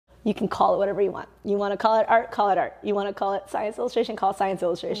You can call it whatever you want. You want to call it art, call it art. You want to call it science illustration, call it science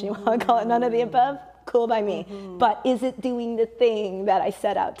illustration. You want to call it none of the above, cool by me. But is it doing the thing that I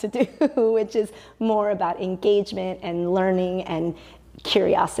set out to do, which is more about engagement and learning and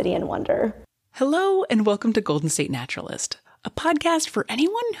curiosity and wonder? Hello, and welcome to Golden State Naturalist, a podcast for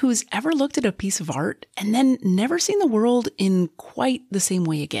anyone who's ever looked at a piece of art and then never seen the world in quite the same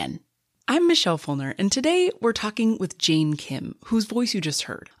way again. I'm Michelle Fulner, and today we're talking with Jane Kim, whose voice you just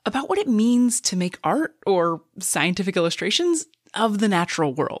heard, about what it means to make art, or scientific illustrations, of the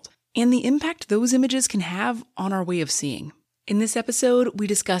natural world, and the impact those images can have on our way of seeing. In this episode, we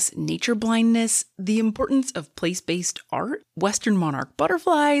discuss nature blindness, the importance of place-based art, Western monarch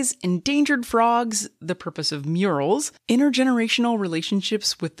butterflies, endangered frogs, the purpose of murals, intergenerational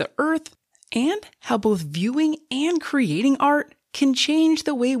relationships with the earth, and how both viewing and creating art can change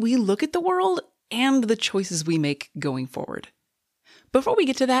the way we look at the world and the choices we make going forward. Before we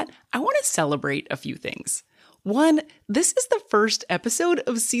get to that, I want to celebrate a few things. One, this is the first episode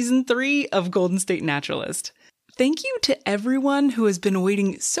of Season 3 of Golden State Naturalist. Thank you to everyone who has been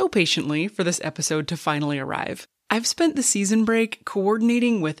waiting so patiently for this episode to finally arrive. I've spent the season break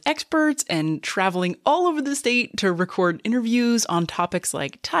coordinating with experts and traveling all over the state to record interviews on topics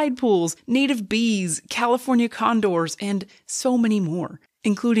like tide pools, native bees, California condors, and so many more,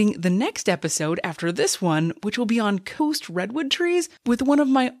 including the next episode after this one, which will be on coast redwood trees with one of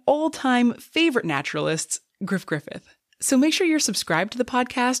my all-time favorite naturalists, Griff Griffith. So make sure you're subscribed to the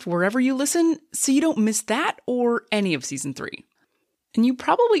podcast wherever you listen so you don't miss that or any of Season 3. And you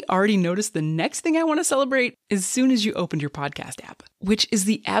probably already noticed the next thing I want to celebrate as soon as you opened your podcast app, which is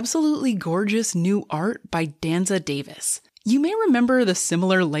the absolutely gorgeous new art by Danza Davis. You may remember the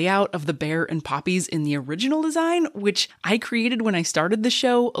similar layout of the bear and poppies in the original design, which I created when I started the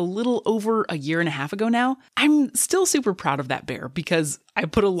show a little over a year and a half ago now. I'm still super proud of that bear because I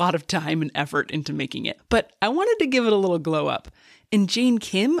put a lot of time and effort into making it, but I wanted to give it a little glow up. And Jane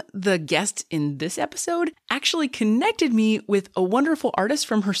Kim, the guest in this episode, actually connected me with a wonderful artist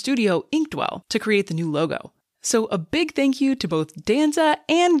from her studio, Inkwell, to create the new logo. So a big thank you to both Danza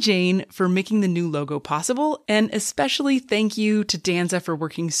and Jane for making the new logo possible, and especially thank you to Danza for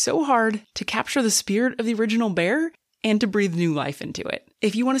working so hard to capture the spirit of the original bear and to breathe new life into it.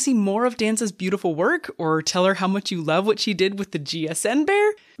 If you want to see more of Danza's beautiful work, or tell her how much you love what she did with the GSN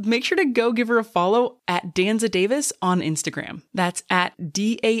bear, make sure to go give her a follow at Danza Davis on Instagram. That's at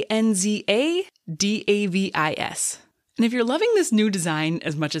DANZADAVIS. And if you're loving this new design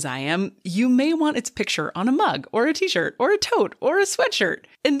as much as I am, you may want its picture on a mug, or a t-shirt, or a tote, or a sweatshirt.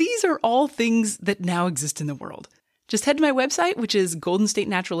 And these are all things that now exist in the world. Just head to my website, which is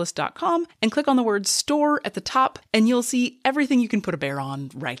goldenstatenaturalist.com, and click on the word store at the top, and you'll see everything you can put a bear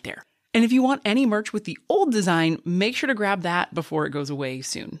on right there. And if you want any merch with the old design, make sure to grab that before it goes away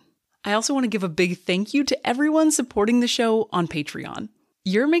soon. I also want to give a big thank you to everyone supporting the show on Patreon.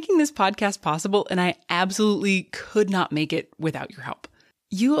 You're making this podcast possible, and I absolutely could not make it without your help.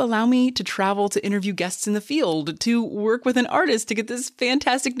 You allow me to travel to interview guests in the field, to work with an artist to get this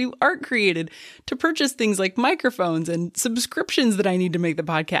fantastic new art created, to purchase things like microphones and subscriptions that I need to make the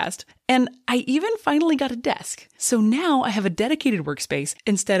podcast. And I even finally got a desk. So now I have a dedicated workspace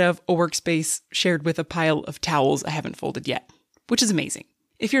instead of a workspace shared with a pile of towels I haven't folded yet, which is amazing.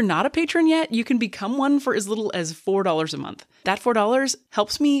 If you're not a patron yet, you can become one for as little as $4 a month. That $4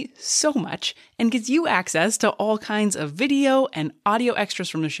 helps me so much and gives you access to all kinds of video and audio extras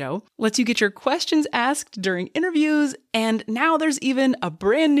from the show, lets you get your questions asked during interviews, and now there's even a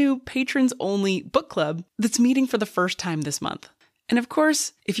brand new patrons-only book club that's meeting for the first time this month. And of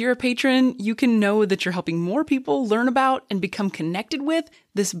course, if you're a patron, you can know that you're helping more people learn about and become connected with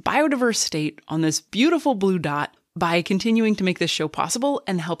this biodiverse state on this beautiful blue dot by continuing to make this show possible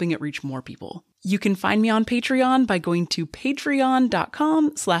and helping it reach more people. You can find me on Patreon by going to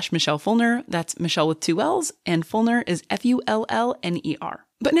patreon.com/Michelle Fulner. That's Michelle with 2 L's, and Fulner is Fullner.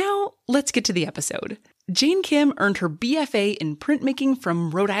 But now, let's get to the episode. Jane Kim earned her BFA in printmaking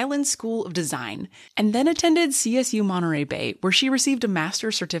from Rhode Island School of Design, and then attended CSU Monterey Bay, where she received a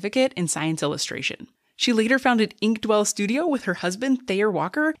master's certificate in science illustration. She later founded Inkwell Studio with her husband, Thayer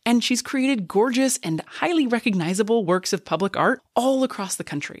Walker, and she's created gorgeous and highly recognizable works of public art all across the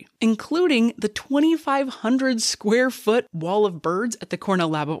country, including the 2,500 square foot wall of birds at the Cornell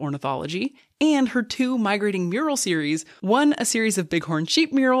Lab of Ornithology, and her 2 migrating mural series, one a series of bighorn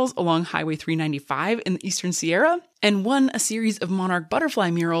sheep murals along Highway 395 in the Eastern Sierra, and one a series of monarch butterfly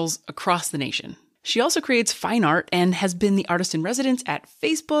murals across the nation. She also creates fine art and has been the artist in residence at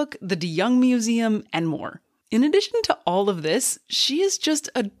Facebook, the DeYoung Museum, and more. In addition to all of this, she is just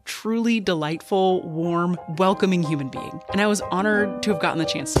a truly delightful, warm, welcoming human being, and I was honored to have gotten the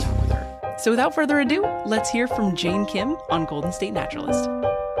chance to talk with her. So without further ado, let's hear from Jane Kim on Golden State Naturalist.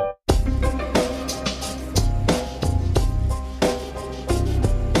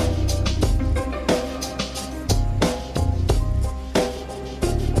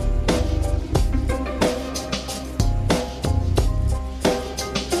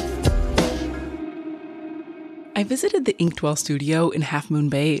 I visited the Inkwell studio in Half Moon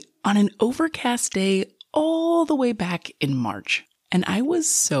Bay on an overcast day all the way back in March, and I was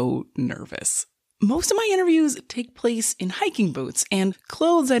so nervous. Most of my interviews take place in hiking boots and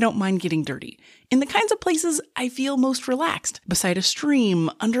clothes I don't mind getting dirty, in the kinds of places I feel most relaxed, beside a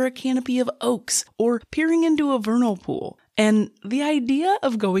stream, under a canopy of oaks, or peering into a vernal pool. And the idea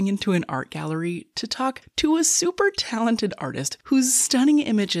of going into an art gallery to talk to a super talented artist whose stunning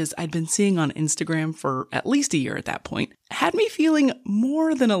images I'd been seeing on Instagram for at least a year at that point had me feeling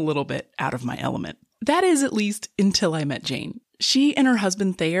more than a little bit out of my element. That is, at least until I met Jane. She and her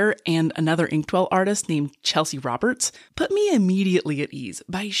husband Thayer and another Inkwell artist named Chelsea Roberts put me immediately at ease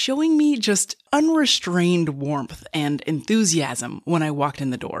by showing me just unrestrained warmth and enthusiasm when I walked in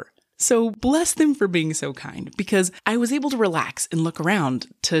the door. So bless them for being so kind, because I was able to relax and look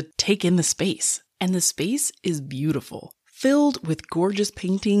around to take in the space. And the space is beautiful, filled with gorgeous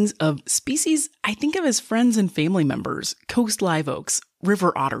paintings of species I think of as friends and family members: coast live oaks,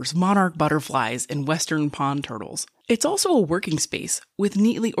 river otters, monarch butterflies, and western pond turtles. It's also a working space with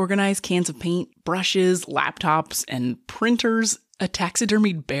neatly organized cans of paint, brushes, laptops, and printers. A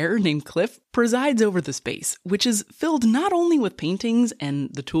taxidermied bear named Cliff presides over the space, which is filled not only with paintings and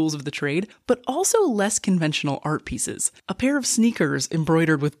the tools of the trade, but also less conventional art pieces. A pair of sneakers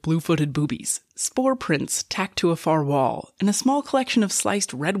embroidered with blue-footed boobies, spore prints tacked to a far wall, and a small collection of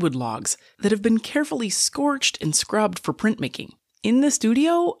sliced redwood logs that have been carefully scorched and scrubbed for printmaking. In the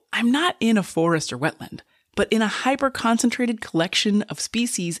studio, I'm not in a forest or wetland, but in a hyper-concentrated collection of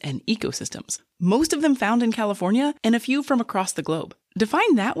species and ecosystems, most of them found in California and a few from across the globe.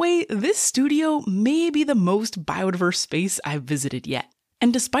 Defined that way, this studio may be the most biodiverse space I've visited yet.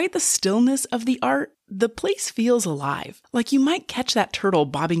 And despite the stillness of the art, the place feels alive, like you might catch that turtle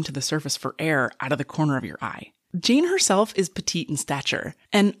bobbing to the surface for air out of the corner of your eye. Jane herself is petite in stature,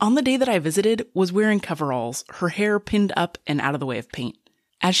 and on the day that I visited was wearing coveralls, her hair pinned up and out of the way of paint.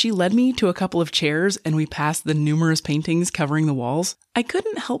 As she led me to a couple of chairs and we passed the numerous paintings covering the walls, I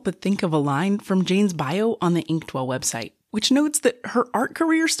couldn't help but think of a line from Jane's bio on the Inkwell website, which notes that her art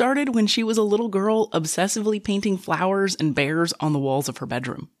career started when she was a little girl obsessively painting flowers and bears on the walls of her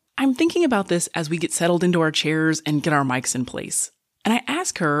bedroom. I'm thinking about this as we get settled into our chairs and get our mics in place. And I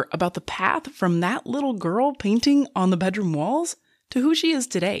ask her about the path from that little girl painting on the bedroom walls to who she is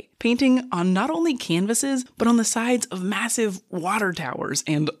today, painting on not only canvases, but on the sides of massive water towers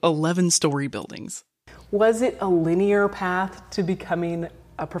and 11-story buildings. Was it a linear path to becoming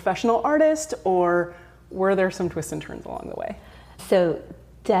a professional artist, or were there some twists and turns along the way? So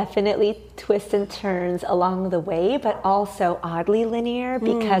definitely twists and turns along the way, but also oddly linear,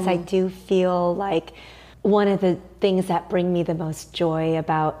 because I do feel like one of the things that bring me the most joy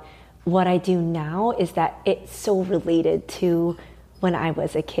about what I do now is that it's so related to when I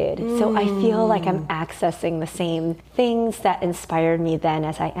was a kid. So I feel like I'm accessing the same things that inspired me then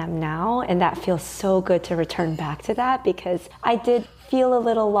as I am now. And that feels so good to return back to that, because I did feel a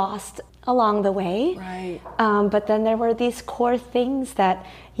little lost along the way. Right. But then there were these core things that,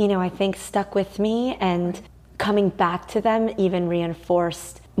 I think stuck with me, and coming back to them even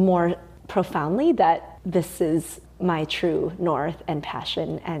reinforced more profoundly that this is my true north and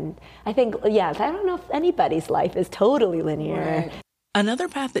passion. And I think, I don't know if anybody's life is totally linear. Right. Another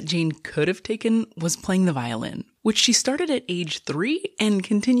path that Jane could have taken was playing the violin, which she started at age 3 and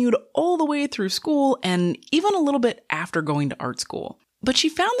continued all the way through school and even a little bit after going to art school. But she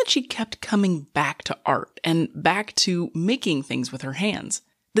found that she kept coming back to art and back to making things with her hands,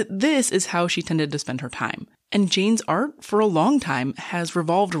 that this is how she tended to spend her time. And Jane's art, for a long time, has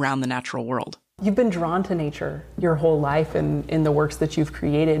revolved around the natural world. You've been drawn to nature your whole life and in the works that you've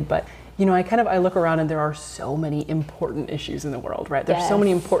created, but I look around and there are so many important issues in the world, right? There's so many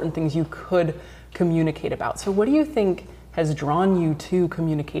important things you could communicate about. So what do you think has drawn you to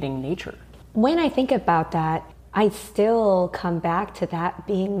communicating nature? When I think about that, I still come back to that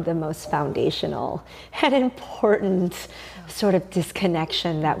being the most foundational and important sort of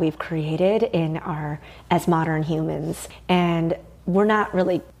disconnection that we've created as modern humans. And we're not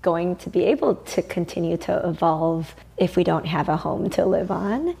really going to be able to continue to evolve if we don't have a home to live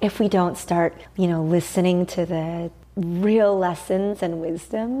on, if we don't start, listening to the real lessons and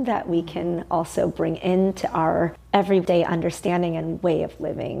wisdom that we can also bring into our everyday understanding and way of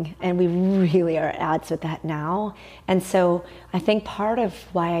living. And we really are at odds with that now. And so I think part of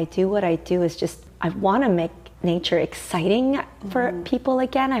why I do what I do is just, I want to make nature exciting for people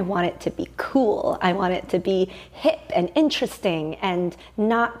again. I want it to be cool. I want it to be hip and interesting and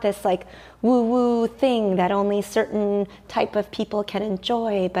not this like woo-woo thing that only certain type of people can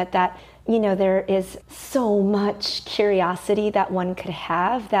enjoy, but that, you know, there is so much curiosity that one could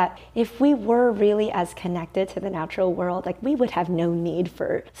have that if we were really as connected to the natural world, like we would have no need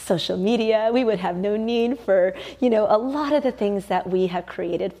for social media. We would have no need for, you know, a lot of the things that we have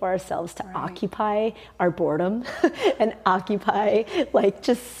created for ourselves to occupy our boredom and occupy like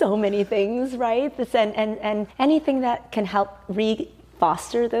just so many things, right? This, and anything that can help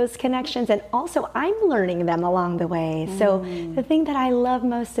foster those connections, and also I'm learning them along the way. So the thing that I love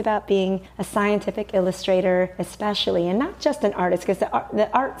most about being a scientific illustrator especially, and not just an artist, because the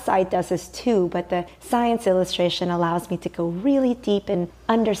art side does this too, but the science illustration allows me to go really deep in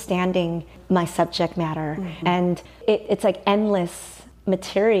understanding my subject matter. And it's like endless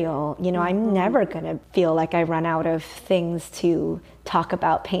material. You know, I'm never gonna feel like I run out of things to talk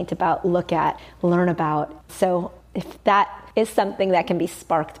about, paint about, look at, learn about. So if that is something that can be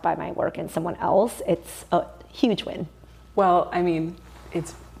sparked by my work in someone else, it's a huge win. Well, I mean,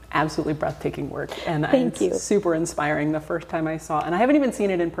 it's absolutely breathtaking work, and it's super inspiring. The first time I saw, and I haven't even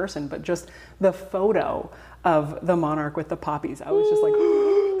seen it in person, but just the photo of the monarch with the poppies, I was just like,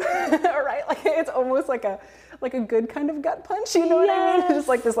 all right, like it's almost like a good kind of gut punch, you know what I mean? Just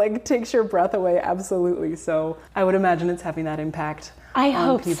like this, like takes your breath away, absolutely. So I would imagine it's having that impact. I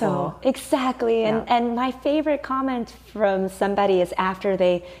hope so. Exactly. And my favorite comment from somebody is after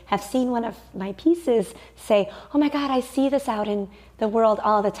they have seen one of my pieces say, oh my God, I see this out in the world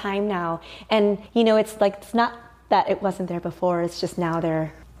all the time now. And, you know, it's like, it's not that it wasn't there before, it's just now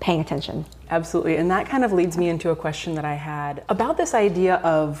they're paying attention. Absolutely. And that kind of leads me into a question that I had about this idea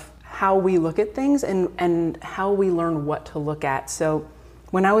of how we look at things and how we learn what to look at. So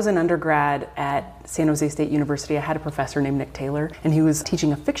when I was an undergrad at San Jose State University, I had a professor named Nick Taylor, and he was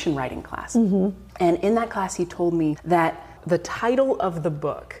teaching a fiction writing class. And in that class, he told me that the title of the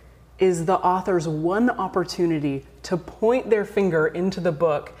book is the author's one opportunity to point their finger into the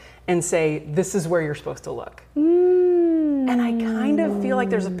book and say, this is where you're supposed to look. And I kind of feel like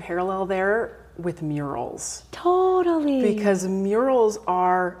there's a parallel there with murals. Totally. Because murals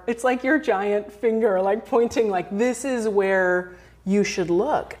are, it's like your giant finger, like pointing like, this is where you should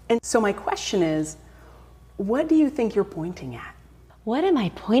look. And so my question is, what do you think you're pointing at? What am I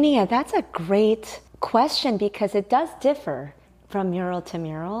pointing at? That's a great question because it does differ from mural to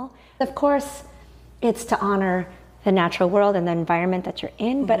mural. Of course, it's to honor the natural world and the environment that you're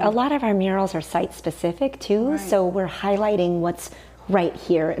in, but a lot of our murals are site specific too. So we're highlighting what's right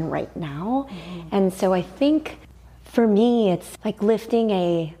here and right now. And so I think for me, it's like lifting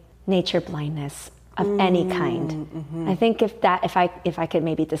a nature blindness of any kind. I think if I could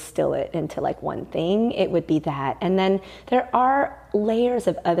maybe distill it into like one thing, it would be that. And then there are layers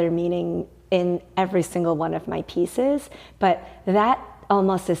of other meaning in every single one of my pieces, but that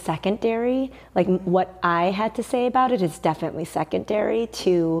almost is secondary. Like what I had to say about it is definitely secondary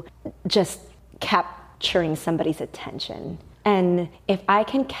to just capturing somebody's attention. And if I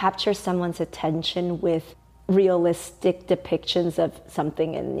can capture someone's attention with realistic depictions of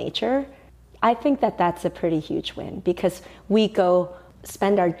something in nature, I think that that's a pretty huge win because we go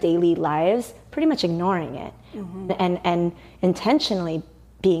spend our daily lives pretty much ignoring it and intentionally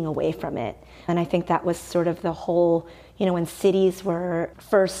being away from it. And I think that was sort of the whole, you know, when cities were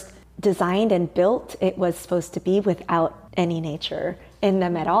first designed and built, it was supposed to be without any nature in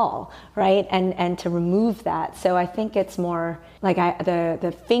them at all, right? And to remove that. So I think it's more like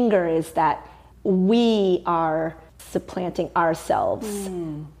the finger is that we are supplanting ourselves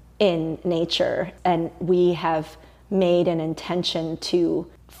in nature, and we have made an intention to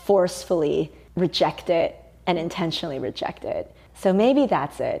forcefully reject it and intentionally reject it. So maybe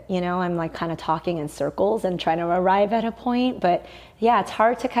that's it. You know, I'm like kind of talking in circles and trying to arrive at a point, but yeah, it's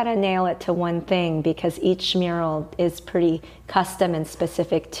hard to kind of nail it to one thing because each mural is pretty custom and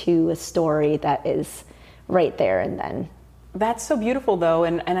specific to a story that is right there and then. That's so beautiful though,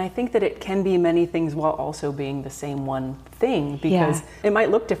 and I think that it can be many things while also being the same one thing because it might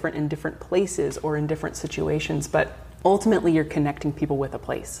look different in different places or in different situations, but ultimately you're connecting people with a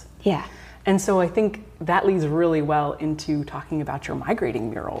place. Yeah. And so I think that leads really well into talking about your migrating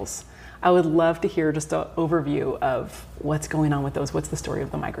murals. I would love to hear just an overview of what's going on with those. What's the story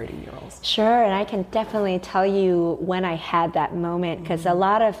of the migrating murals? Sure, and I can definitely tell you when I had that moment because a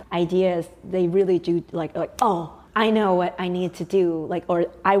lot of ideas, they really do like, oh, I know what I need to do, like, or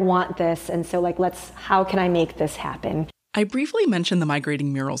I want this. And so like, how can I make this happen? I briefly mentioned the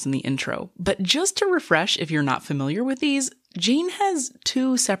migrating murals in the intro, but just to refresh if you're not familiar with these, Jane has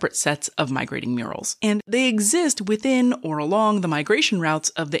 2 separate sets of migrating murals, and they exist within or along the migration routes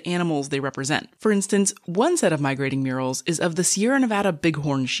of the animals they represent. For instance, one set of migrating murals is of the Sierra Nevada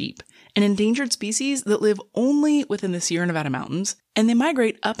bighorn sheep, an endangered species that live only within the Sierra Nevada mountains, and they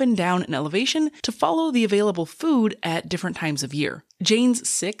migrate up and down in elevation to follow the available food at different times of year. Jane's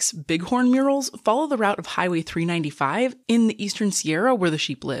 6 bighorn murals follow the route of Highway 395 in the Eastern Sierra where the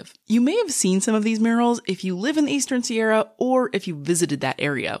sheep live. You may have seen some of these murals if you live in the Eastern Sierra or if you visited that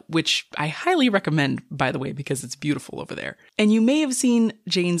area, which I highly recommend, by the way, because it's beautiful over there. And you may have seen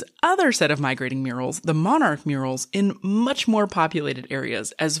Jane's other set of migrating murals, the monarch murals, in much more populated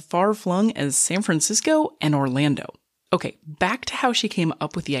areas as far-flung as San Francisco and Orlando. Okay, back to how she came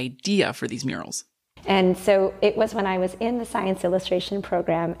up with the idea for these murals. And so it was when I was in the science illustration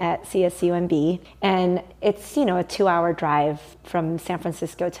program at CSUMB, and it's, a 2-hour drive from San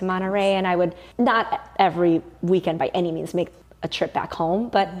Francisco to Monterey, and I would not every weekend by any means make a trip back home,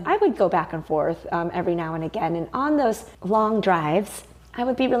 but I would go back and forth every now and again. And on those long drives, I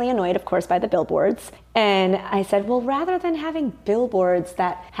would be really annoyed, of course, by the billboards. And I said, well, rather than having billboards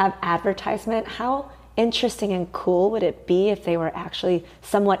that have advertisement, how interesting and cool would it be if they were actually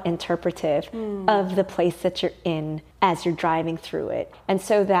somewhat interpretive of the place that you're in as you're driving through it? And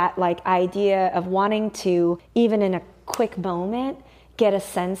so that idea of wanting to, even in a quick moment, get a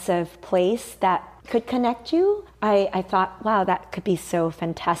sense of place that could connect you, I thought, wow, that could be so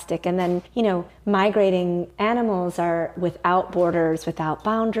fantastic. And then, migrating animals are without borders, without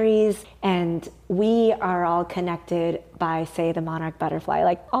boundaries, and we are all connected by, say, the monarch butterfly,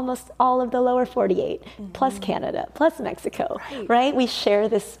 like almost all of the lower 48, plus Canada, plus Mexico, right? We share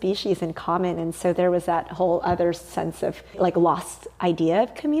this species in common. And so there was that whole other sense of lost idea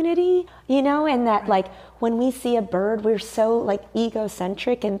of community, and that when we see a bird, we're so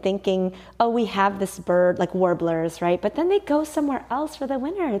egocentric and thinking, oh, we have this bird, like warblers, right? But then they go somewhere else for the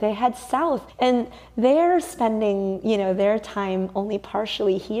winter. They head south and they're spending, their time only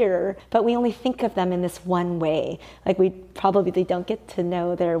partially here, but we only think of them in this one way. We probably don't get to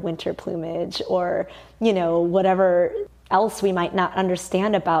know their winter plumage or, whatever else we might not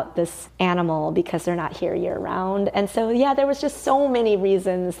understand about this animal because they're not here year round. And so, there was just so many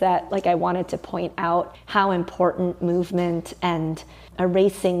reasons that I wanted to point out how important movement and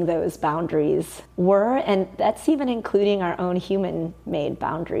erasing those boundaries were. And that's even including our own human-made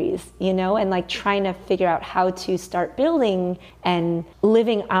boundaries, and trying to figure out how to start building and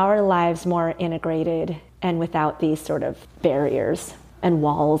living our lives more integrated and without these sort of barriers and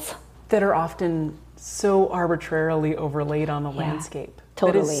walls. That are often so arbitrarily overlaid on the landscape.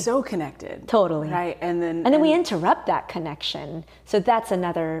 Totally. That is so connected. Totally. Right. And then we interrupt that connection. So that's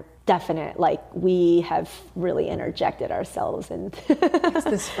another definite, we have really interjected ourselves in it's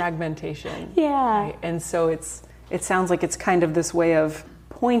this fragmentation. Yeah. Right? And so it sounds like it's kind of this way of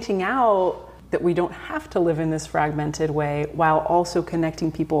pointing out that we don't have to live in this fragmented way while also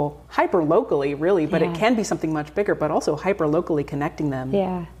connecting people hyper locally, really, but it can be something much bigger, but also hyper locally connecting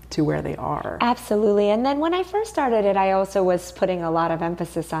them to where they are. Absolutely. And then when I first started it, I also was putting a lot of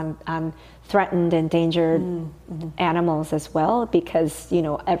emphasis on threatened, endangered animals as well, because,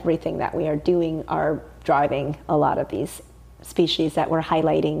 everything that we are doing are driving a lot of these species that we're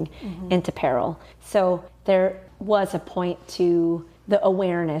highlighting into peril. So there was a point to the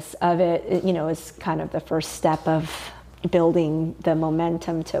awareness of it, is kind of the first step of building the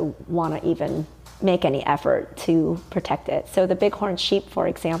momentum to want to even make any effort to protect it. So the bighorn sheep, for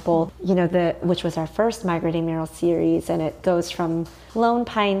example, which was our first migrating mural series, and it goes from Lone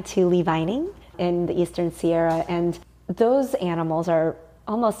Pine to Lee Vining in the Eastern Sierra, and those animals are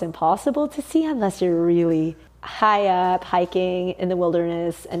almost impossible to see unless you're really high up hiking in the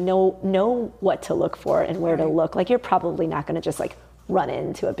wilderness and know what to look for and where to look. You're probably not going to just run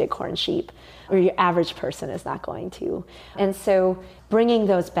into a bighorn sheep, or your average person is not going to. And so bringing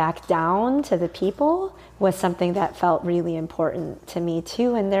those back down to the people was something that felt really important to me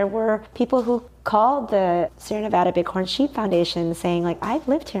too. And there were people who called the Sierra Nevada Bighorn Sheep Foundation saying I've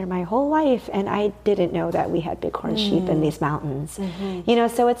lived here my whole life and I didn't know that we had bighorn sheep in these mountains.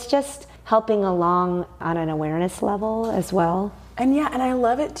 So it's just helping along on an awareness level as well. And I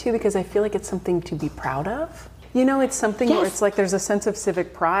love it too, because I feel like it's something to be proud of. It's something where it's there's a sense of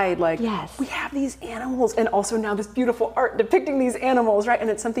civic pride, we have these animals and also now this beautiful art depicting these animals, right? And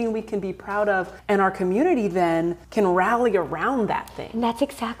it's something we can be proud of, and our community then can rally around that thing. And that's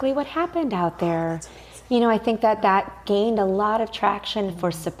exactly what happened out there. I think that gained a lot of traction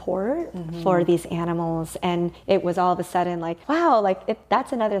for support for these animals. And it was all of a sudden like, wow,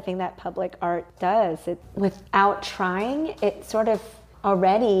 that's another thing that public art does. Without trying, it sort of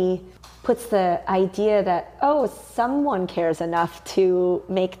already puts the idea that, someone cares enough to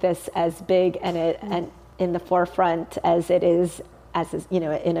make this as big and in the forefront as it is,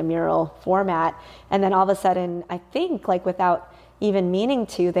 in a mural format. And then all of a sudden, I think, without even meaning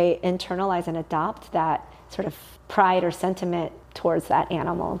to, they internalize and adopt that sort of pride or sentiment towards that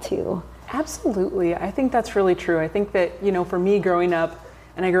animal too. Absolutely. I think that's really true. I think that, for me growing up,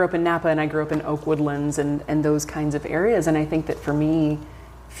 and I grew up in Napa and I grew up in Oak Woodlands and those kinds of areas. And I think that for me,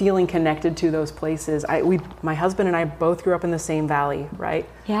 feeling connected to those places, my husband and I both grew up in the same valley, right?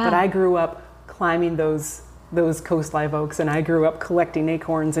 Yeah. But I grew up climbing those coast live oaks, and I grew up collecting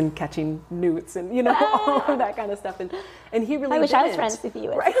acorns and catching newts and all of that kind of stuff. And he really I wish didn't. I was friends with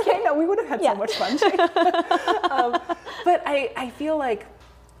you. Right? Okay, no, we would have had so much fun. But I feel like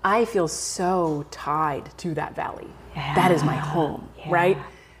I feel so tied to that valley. Yeah. That is my home, right?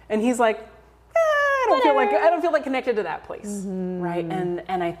 And he's like, I don't feel like connected to that place, right?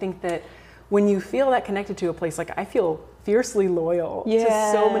 And I think that when you feel that connected to a place, I feel fiercely loyal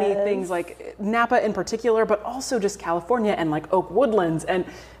to so many things, like Napa in particular, but also just California and Oak Woodlands. And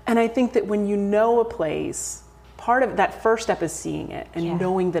I think that when you know a place, part of that first step is seeing it and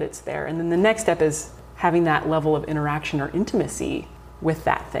knowing that it's there. And then the next step is having that level of interaction or intimacy with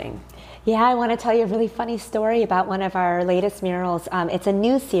that thing. Yeah, I want to tell you a really funny story about one of our latest murals. It's a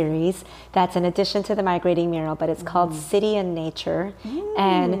new series that's an addition to the migrating mural, but it's called City and Nature.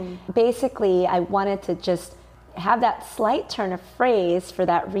 And basically, I wanted to just have that slight turn of phrase for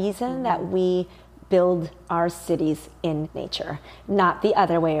that reason that we build our cities in nature, not the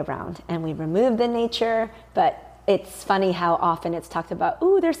other way around. And we remove the nature, but it's funny how often it's talked about,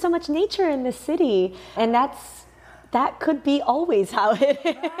 ooh, there's so much nature in the city. And that could be always how it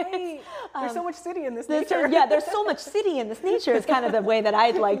is. Right. There's so much city in this nature. There's so much city in this nature is kind of the way that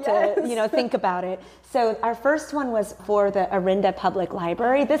I'd like to, think about it. So our first one was for the Orinda Public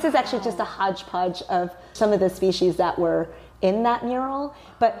Library. This is actually just a hodgepodge of some of the species that were in that mural.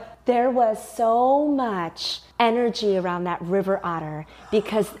 But there was so much energy around that river otter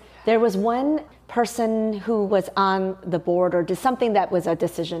because there was one person who was on the board or did something that was a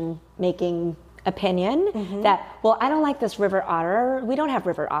decision-making opinion that, I don't like this river otter. We don't have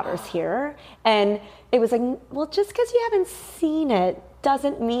river otters here. And it was like, well, just because you haven't seen it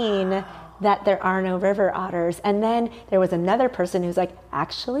doesn't mean that there are no river otters. And then there was another person who's like,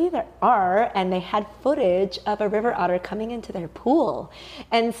 actually there are, and they had footage of a river otter coming into their pool.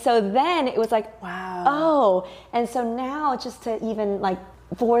 And so then it was like, wow. Oh, and so now just to even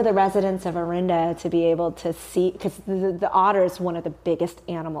for the residents of Orinda to be able to see, because the otter is one of the biggest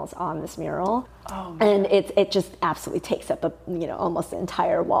animals on this mural. Oh, and it just absolutely takes up almost the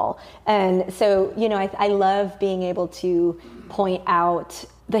entire wall. And so, I love being able to point out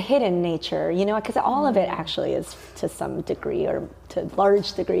the hidden nature, because all of it actually is to some degree or to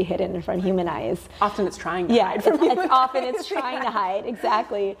large degree hidden from human eyes. Often it's trying to hide. Often it's trying to hide,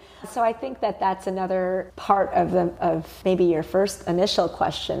 exactly. So I think that that's another part of maybe your first initial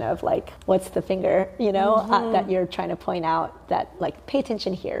question of what's the finger, that you're trying to point out that pay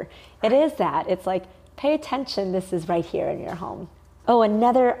attention here. It is that. It's pay attention, this is right here in your home. Oh,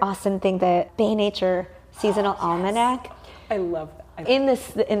 another awesome thing, the Bay Nature Seasonal Almanac. I love that. In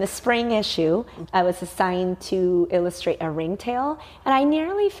the spring issue, I was assigned to illustrate a ringtail, and I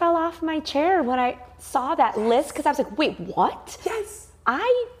nearly fell off my chair when I saw that list because I was like, wait, what? Yes.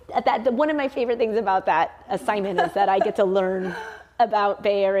 One of my favorite things about that assignment is that I get to learn about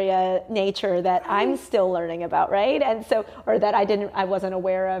Bay Area nature that I'm still learning about, right? And so, or that I wasn't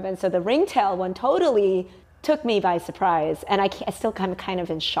aware of. And so the ringtail one totally took me by surprise, and I still kind of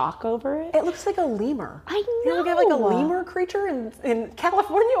in shock over it. It looks like a lemur. I know. You ever get a lemur creature in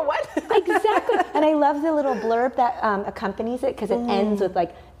California? What? Exactly. And I love the little blurb that accompanies it because it ends with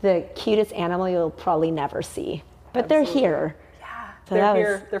the cutest animal you'll probably never see. But they're here. Yeah, so they're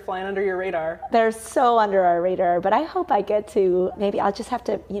here. They're flying under your radar. They're so under our radar. But I hope I get to, maybe I'll just have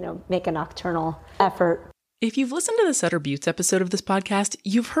to, make a nocturnal effort. If you've listened to the Sutter Buttes episode of this podcast,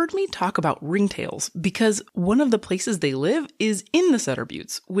 you've heard me talk about ringtails because one of the places they live is in the Sutter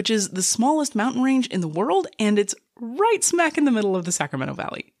Buttes, which is the smallest mountain range in the world, and it's right smack in the middle of the Sacramento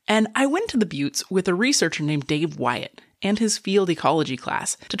Valley. And I went to the Buttes with a researcher named Dave Wyatt and his field ecology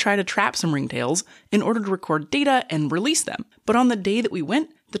class to try to trap some ringtails in order to record data and release them. But on the day that we went,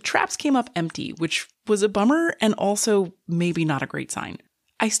 the traps came up empty, which was a bummer and also maybe not a great sign.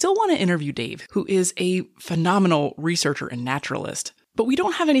 I still want to interview Dave, who is a phenomenal researcher and naturalist, but we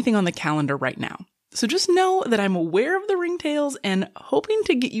don't have anything on the calendar right now. So just know that I'm aware of the ringtails and hoping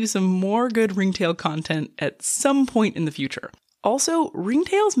to get you some more good ringtail content at some point in the future. Also,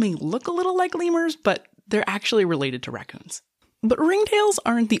 ringtails may look a little like lemurs, but they're actually related to raccoons. But ringtails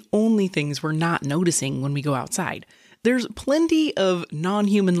aren't the only things we're not noticing when we go outside. There's plenty of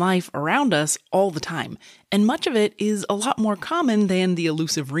non-human life around us all the time, and much of it is a lot more common than the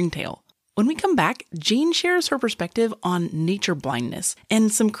elusive ringtail. When we come back, Jane shares her perspective on nature blindness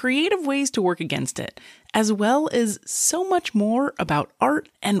and some creative ways to work against it, as well as so much more about art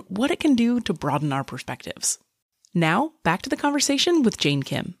and what it can do to broaden our perspectives. Now, back to the conversation with Jane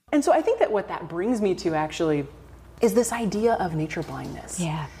Kim. And so I think that what that brings me to actually is this idea of nature blindness.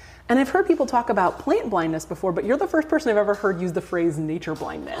 Yeah. And I've heard people talk about plant blindness before, but you're the first person I've ever heard use the phrase nature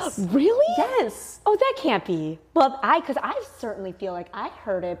blindness. Really? Yes. Oh, that can't be. Well, because I certainly feel like I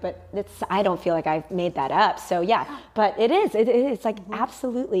heard it, but I don't feel like I've made that up. So yeah, but it is. It's like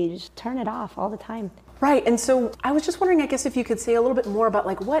absolutely, just turn it off all the time. Right, and so I was just wondering, I guess, if you could say a little bit more about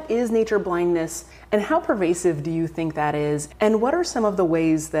like what is nature blindness and how pervasive do you think that is? And what are some of the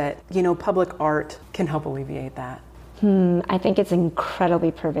ways that, public art can help alleviate that? I think it's incredibly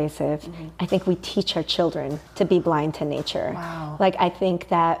pervasive. I think we teach our children to be blind to nature. Wow. Like, I think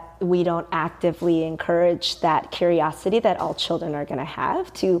that we don't actively encourage that curiosity that all children are going to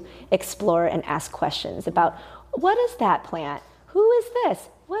have to explore and ask questions about, what is that plant? Who is this?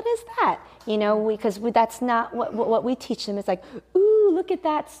 What is that? Because that's not what we teach them. It's like, ooh, look at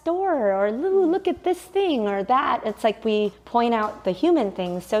that store, or ooh, look at this thing or that. It's like we point out the human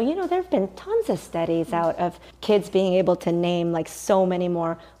things. So, there have been tons of studies out of kids being able to name like so many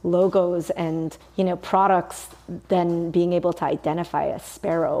more logos and, products than being able to identify a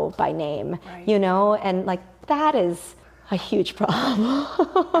sparrow by name, right. And like that is a huge problem.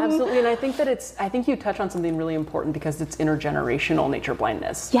 Absolutely, and I think you touch on something really important because it's intergenerational nature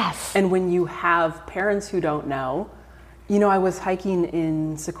blindness. Yes. And when you have parents who don't know, I was hiking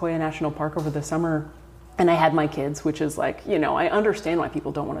in Sequoia National Park over the summer, and I had my kids, which is like, I understand why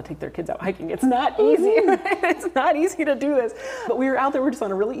people don't want to take their kids out hiking. It's not easy, right? It's not easy to do this. But we were out there, we're just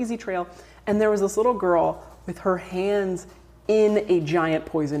on a really easy trail, and there was this little girl with her hands in a giant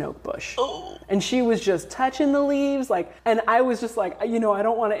poison oak bush. Oh. And she was just touching the leaves, and I was just like, I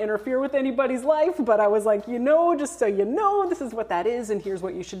don't want to interfere with anybody's life, but I was like, just so you know, this is what that is, and here's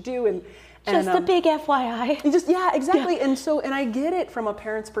what you should do. And just a big FYI. Yeah, exactly. Yeah. And I get it from a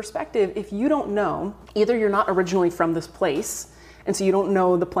parent's perspective. If you don't know, either you're not originally from this place, and so you don't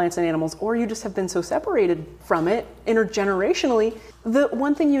know the plants and animals, or you just have been so separated from it intergenerationally, the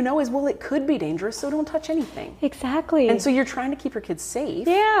one thing you know is, well, it could be dangerous, so don't touch anything. Exactly. And so you're trying to keep your kids safe.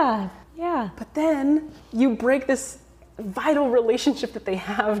 Yeah. But then you break this vital relationship that they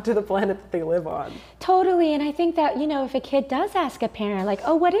have to the planet that they live on. Totally. And I think that, if a kid does ask a parent, like,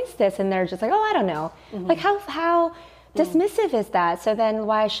 oh, what is this? And they're just like, oh, I don't know. Mm-hmm. Like, how dismissive is that? So then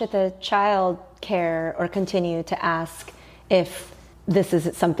why should the child care or continue to ask if this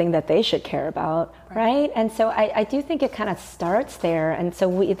is something that they should care about, right? And so I do think it kind of starts there. And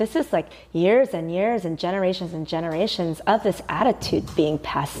so this is like years and years and generations of this attitude being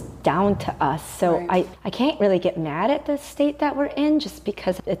passed down to us. So I can't really get mad at the state that we're in just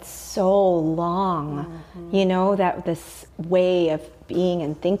because it's so long, that this way of being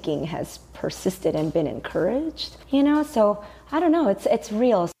and thinking has persisted and been encouraged, So I don't know, it's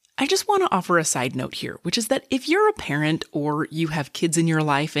real. I just want to offer a side note here, which is that if you're a parent or you have kids in your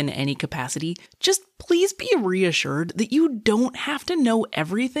life in any capacity, just please be reassured that you don't have to know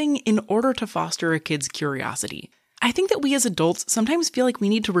everything in order to foster a kid's curiosity. I think that we as adults sometimes feel like we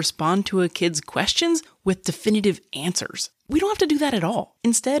need to respond to a kid's questions with definitive answers. We don't have to do that at all.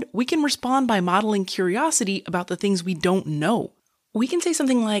 Instead, we can respond by modeling curiosity about the things we don't know. We can say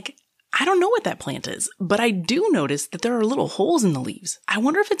something like, I don't know what that plant is, but I do notice that there are little holes in the leaves. I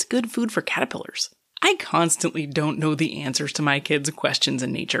wonder if it's good food for caterpillars. I constantly don't know the answers to my kids' questions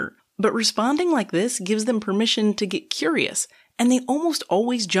in nature, but responding like this gives them permission to get curious, and they almost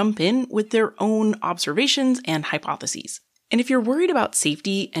always jump in with their own observations and hypotheses. And if you're worried about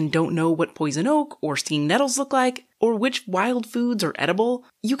safety and don't know what poison oak or stinging nettles look like, or which wild foods are edible,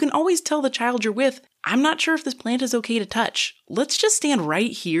 you can always tell the child you're with, I'm not sure if this plant is okay to touch. Let's just stand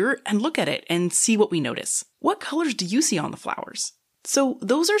right here and look at it and see what we notice. What colors do you see on the flowers? So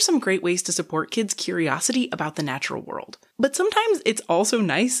those are some great ways to support kids' curiosity about the natural world. But sometimes it's also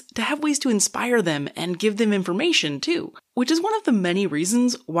nice to have ways to inspire them and give them information too, which is one of the many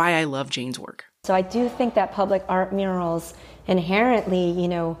reasons why I love Jane's work. So I do think that public art murals inherently,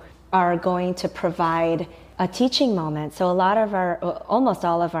 are going to provide a teaching moment. So almost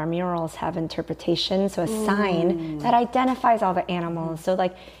all of our murals have interpretation, so a sign that identifies all the animals. So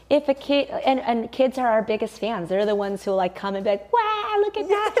like if a kid, and kids are our biggest fans, they're the ones who like come and be like, wow, look at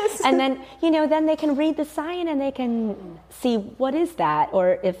that. And then, then they can read the sign and they can see what is that?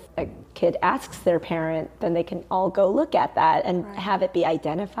 Or if a kid asks their parent, then they can all go look at that and have it be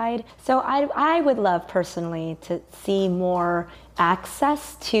identified. So I would love personally to see more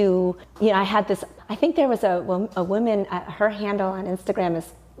access to, I think there was a woman, her handle on Instagram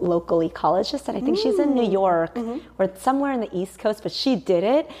is local ecologist, and I think she's in New York or somewhere in the East Coast, but she did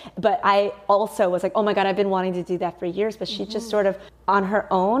it. But I also was like, oh my God, I've been wanting to do that for years. But she just sort of on her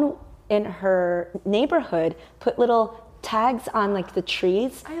own in her neighborhood put little tags on like the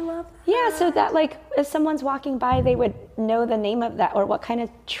trees. I love that. Yeah, so that like if someone's walking by, they would know the name of that or what kind of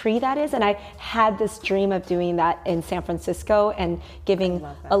tree that is. And I had this dream of doing that in San Francisco and giving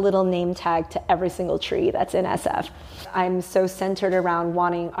a little name tag to every single tree that's in SF. I'm so centered around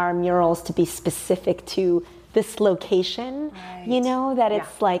wanting our murals to be specific to this location, that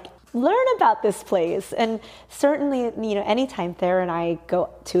it's like, learn about this place. And certainly, anytime Thayer and I go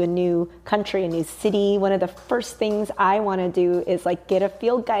to a new country, a new city, one of the first things I want to do is like get a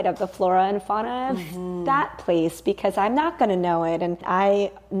field guide of the flora and fauna of that place, because I'm not going to know it. And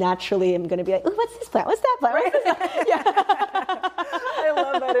I naturally am going to be like, oh, what's this plant? What's that plant? What's this plant? Yeah. I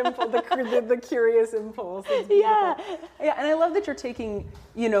love that impulse, the curious impulse. Yeah. Yeah, and I love that you're taking,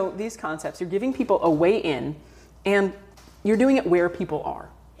 these concepts, you're giving people a way in, and you're doing it where people are.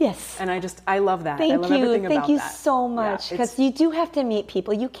 Yes. And I love that. Thank I love you. everything about that. Thank you so much. Because you do have to meet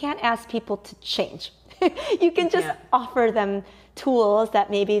people. You can't ask people to change. You can just offer them tools that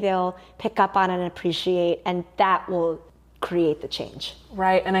maybe they'll pick up on and appreciate, and that will create the change.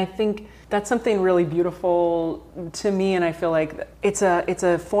 Right. And I think that's something really beautiful to me, and I feel like it's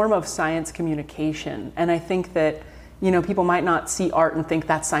a form of science communication. And I think that people might not see art and think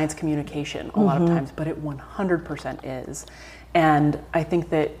that's science communication a lot of times, but it 100% is. And I think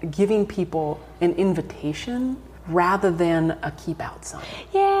that giving people an invitation rather than a keep out sign.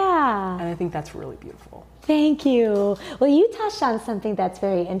 Yeah. And I think that's really beautiful. Thank you. Well, you touched on something that's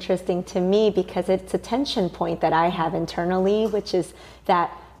very interesting to me, because it's a tension point that I have internally, which is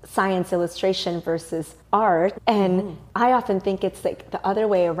that science illustration versus art. And I often think it's like the other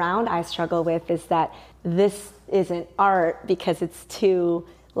way around I struggle with, is that this isn't art because it's too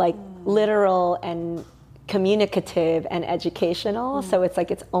like literal and communicative and educational. So it's like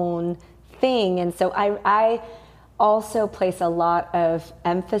its own thing. And so I also place a lot of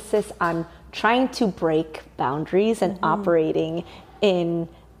emphasis on trying to break boundaries and operating in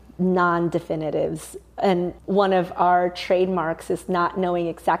non-definitives. And one of our trademarks is not knowing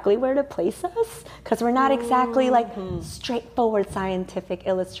exactly where to place us, because we're not exactly like straightforward scientific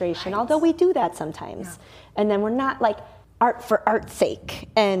illustration, although we do that sometimes. And then we're not like art for art's sake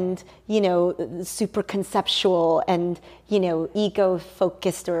and, super conceptual and, ego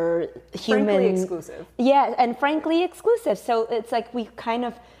focused or human. Frankly exclusive. Yeah, and frankly exclusive. So it's like we kind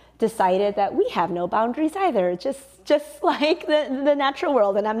of decided that we have no boundaries either, just like the natural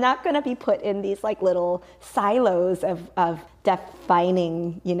world. And I'm not going to be put in these like little silos of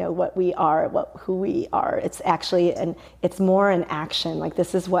defining, what we are, who we are. It's actually, it's more an action. Like,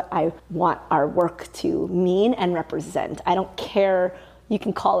 this is what I want our work to mean and represent. I don't care. You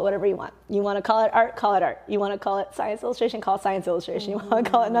can call it whatever you want. You want to call it art, call it art. You want to call it science illustration, call it science illustration. You want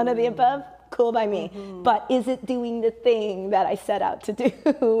to call it none of the above, cool by me. But is it doing the thing that I set out to do,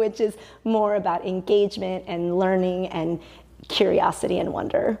 which is more about engagement and learning and curiosity and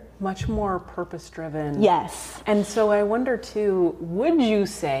wonder? Much more purpose-driven. Yes. And so I wonder too, would you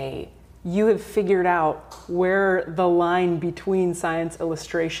say you have figured out where the line between science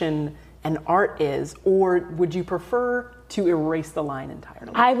illustration and art is, or would you prefer to erase the line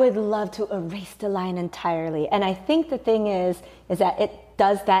entirely? I would love to erase the line entirely. And I think the thing is that it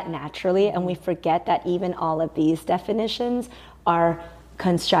does that naturally, and we forget that even all of these definitions are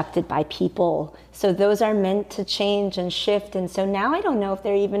constructed by people. So those are meant to change and shift. And so now I don't know if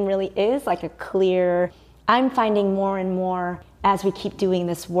there even really is like a clear, I'm finding more and more as we keep doing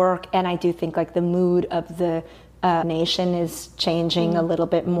this work, and I do think like the mood of the nation is changing a little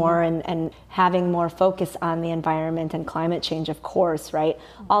bit more and having more focus on the environment and climate change, of course, right?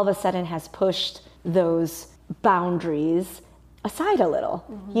 All of a sudden has pushed those boundaries aside a little,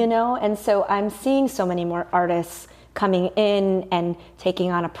 And so I'm seeing so many more artists coming in and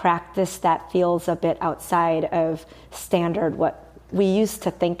taking on a practice that feels a bit outside of standard what we used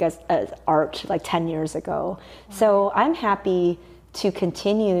to think as art like 10 years ago. So I'm happy to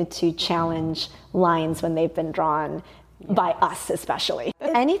continue to challenge lines when they've been drawn, by us especially.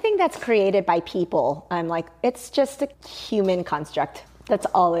 Anything that's created by people, I'm like, it's just a human construct. That's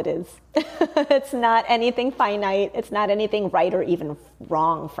all it is. It's not anything finite. It's not anything right or even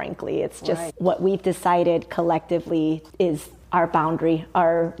wrong, frankly. It's just what we've decided collectively is our boundary,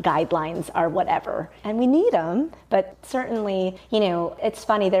 our guidelines, our whatever. And we need them, but certainly, it's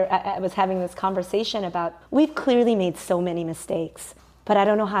funny, I was having this conversation about, we've clearly made so many mistakes, but I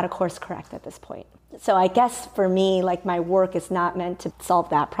don't know how to course correct at this point. So I guess for me, like, my work is not meant to solve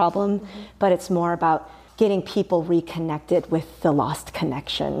that problem, but it's more about getting people reconnected with the lost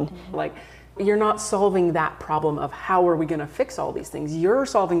connection. Like, you're not solving that problem of how are we going to fix all these things. You're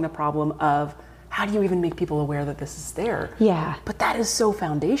solving the problem of how do you even make people aware that this is there? Yeah. But that is so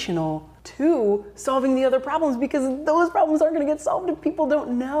foundational to solving the other problems, because those problems aren't going to get solved if people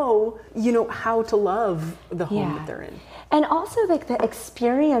don't know, how to love the home that they're in. And also, like, the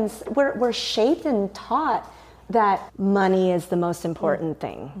experience, we're shaped and taught that money is the most important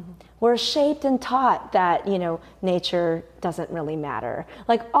thing. We're shaped and taught that, nature doesn't really matter.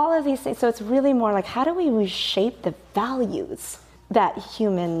 Like, all of these things. So it's really more like, how do we reshape the values that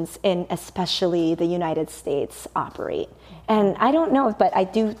humans in especially the United States operate? And I don't know, but I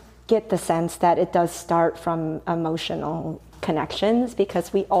do get the sense that it does start from emotional connections,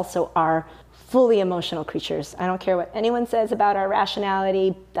 because we also are fully emotional creatures. I don't care what anyone says about our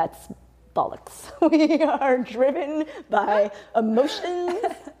rationality, that's bollocks. We are driven by emotions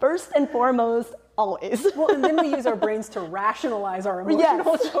first and foremost, always. Well, and then we use our brains to rationalize our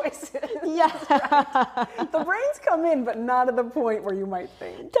emotional choices. Yeah. Right? The brains come in, but not at the point where you might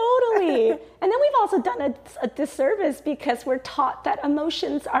think. Totally. And then we've also done a disservice, because we're taught that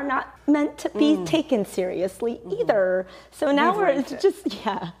emotions are not meant to be taken seriously either. So now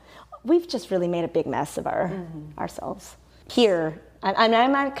we've just really made a big mess of ourselves. Here,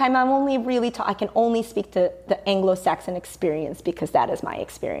 I'm only really I can only speak to the Anglo-Saxon experience, because that is my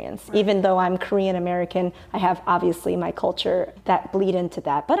experience. Right. Even though I'm Korean American, I have obviously my culture that bleed into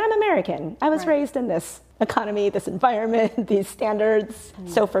that. But I'm American. I was raised in this economy, this environment, these standards.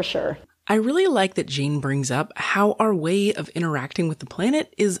 So for sure. I really like that Jane brings up how our way of interacting with the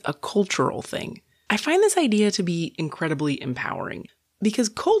planet is a cultural thing. I find this idea to be incredibly empowering, because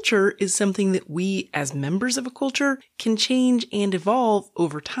culture is something that we, as members of a culture, can change and evolve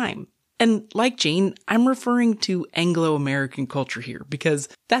over time. And like Jane, I'm referring to Anglo-American culture here, because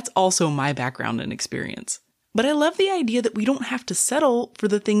that's also my background and experience. But I love the idea that we don't have to settle for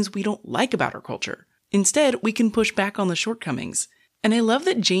the things we don't like about our culture. Instead, we can push back on the shortcomings. And I love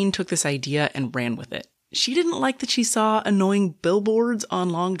that Jane took this idea and ran with it. She didn't like that she saw annoying billboards on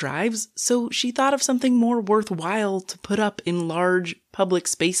long drives, so she thought of something more worthwhile to put up in large public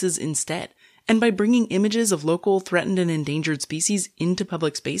spaces instead. And by bringing images of local threatened and endangered species into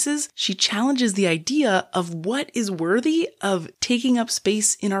public spaces, she challenges the idea of what is worthy of taking up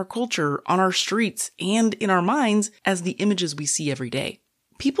space in our culture, on our streets, and in our minds as the images we see every day.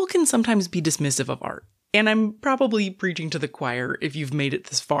 People can sometimes be dismissive of art. And I'm probably preaching to the choir if you've made it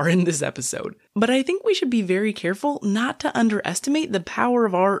this far in this episode. But I think we should be very careful not to underestimate the power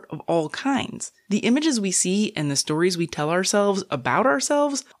of art of all kinds. The images we see and the stories we tell ourselves about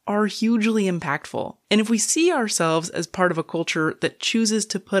ourselves are hugely impactful. And if we see ourselves as part of a culture that chooses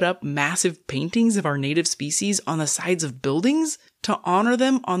to put up massive paintings of our native species on the sides of buildings to honor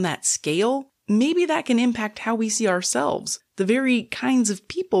them on that scale, maybe that can impact how we see ourselves, the very kinds of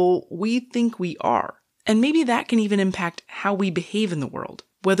people we think we are. And maybe that can even impact how we behave in the world,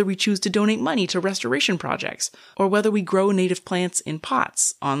 whether we choose to donate money to restoration projects, or whether we grow native plants in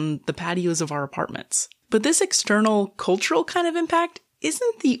pots on the patios of our apartments. But this external, cultural kind of impact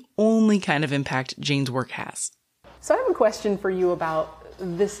isn't the only kind of impact Jane's work has. So I have a question for you about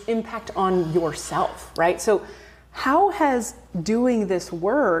this impact on yourself, right? So how has doing this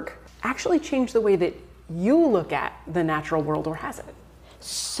work actually changed the way that you look at the natural world, or has it?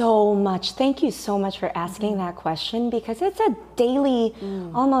 So much. Thank you so much for asking that question, because it's a daily,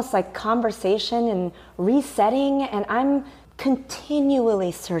 almost like conversation and resetting, and I'm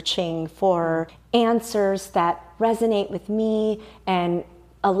continually searching for answers that resonate with me and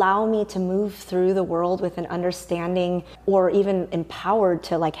allow me to move through the world with an understanding, or even empowered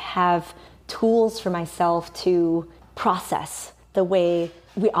to like have tools for myself to process the way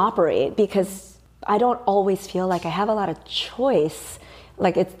we operate, because I don't always feel like I have a lot of choice.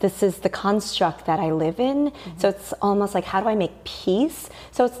 Like this is the construct that I live in. So it's almost like, how do I make peace?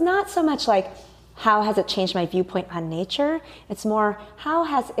 So it's not so much like, how has it changed my viewpoint on nature? It's more, how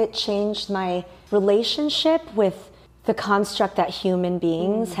has it changed my relationship with the construct that human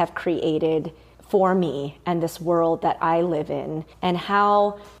beings have created for me and this world that I live in? And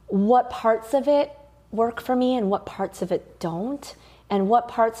what parts of it work for me and what parts of it don't, and what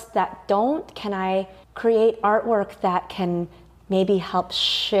parts that don't, can I create artwork that can maybe help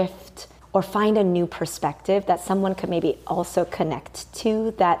shift or find a new perspective that someone could maybe also connect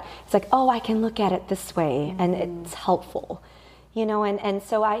to, that it's like, oh, I can look at it this way, and it's helpful. And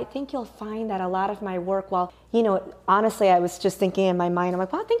so I think you'll find that a lot of my work, honestly, I was just thinking in my mind, I'm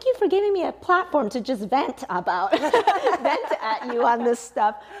like, well, thank you for giving me a platform to just vent at you on this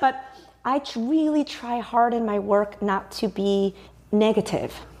stuff. But I really try hard in my work not to be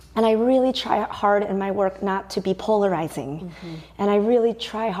negative. And I really try hard in my work not to be polarizing. And I really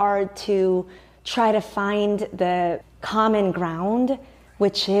try hard to try to find the common ground,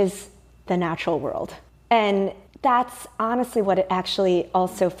 which is the natural world. And that's honestly what it actually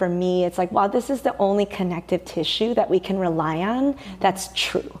also, for me, it's like, wow, this is the only connective tissue that we can rely on that's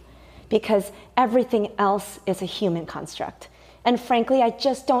true. Because everything else is a human construct. And frankly, I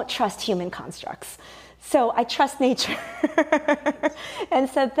just don't trust human constructs. So I trust nature. And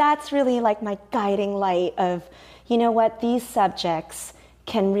so that's really like my guiding light of, these subjects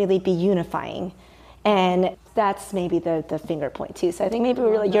can really be unifying. And that's maybe the finger point too. So I think maybe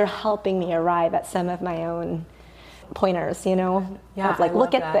you're helping me arrive at some of my own pointers, of like,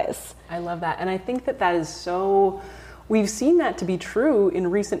 look at this. I love that. And I think that is so, we've seen that to be true in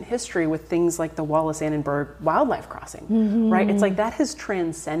recent history with things like the Wallace-Annenberg wildlife crossing, right? It's like that has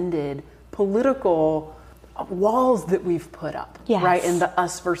transcended political walls that we've put up, right? And the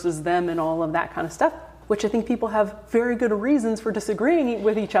us versus them and all of that kind of stuff, which I think people have very good reasons for disagreeing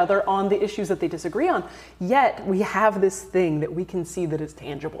with each other on the issues that they disagree on. Yet we have this thing that we can see that is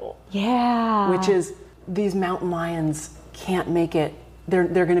tangible. Yeah. Which is, these mountain lions can't make it. They're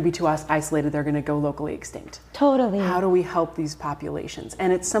going to be too isolated. They're going to go locally extinct. Totally. How do we help these populations?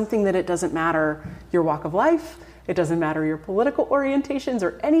 And it's something that it doesn't matter your walk of life. It doesn't matter your political orientations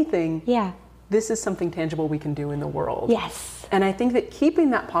or anything. Yeah. This is something tangible we can do in the world. Yes. And I think that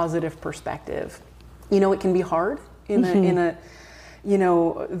keeping that positive perspective, it can be hard in a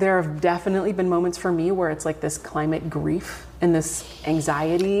there have definitely been moments for me where it's like this climate grief and this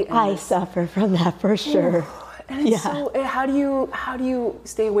anxiety. And I suffer from that for sure. And so how do you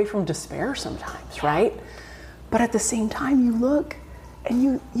stay away from despair sometimes, right? But at the same time, you look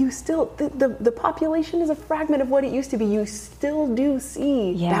and you still, the population is a fragment of what it used to be. You still do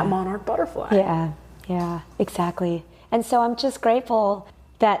see that monarch butterfly. Yeah, exactly. And so I'm just grateful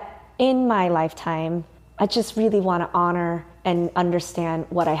that in my lifetime, I just really want to honor and understand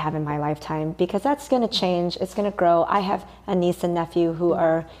what I have in my lifetime, because that's going to change. It's going to grow. I have a niece and nephew who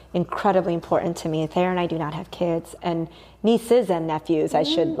are incredibly important to me. Thayer and I do not have kids, and nieces and nephews, I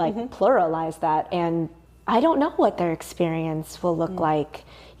should pluralize that. And I don't know what their experience will look like.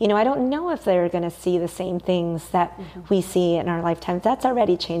 I don't know if they're going to see the same things that we see in our lifetimes. That's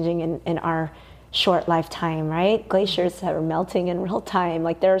already changing in our short lifetime, right? Glaciers are melting in real time.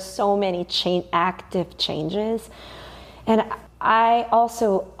 Like, there are so many active changes. And I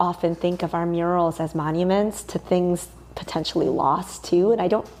also often think of our murals as monuments to things potentially lost too. And I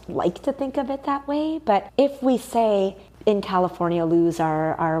don't like to think of it that way. But if we say in California lose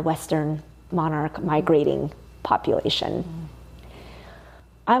our Western monarch migrating population,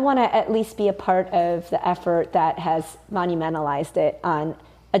 I want to at least be a part of the effort that has monumentalized it on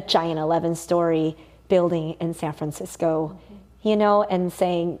a giant 11-story building in San Francisco, and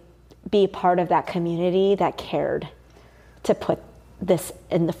saying, be part of that community that cared to put this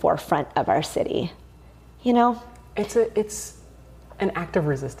in the forefront of our city. It's an act of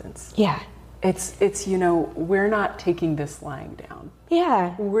resistance. Yeah. It's we're not taking this lying down.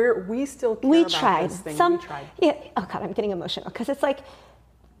 Yeah. We still care about this thing. We tried. Yeah. Oh God, I'm getting emotional, because it's like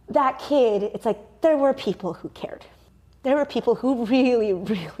that kid, it's like there were people who cared. There were people who really,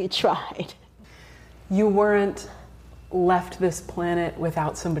 really tried. You weren't left this planet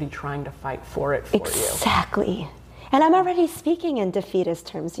without somebody trying to fight for it for you. Exactly. And I'm already speaking in defeatist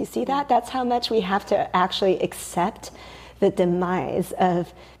terms. You see that? That's how much we have to actually accept the demise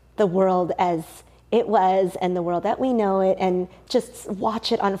of the world as it was and the world that we know it, and just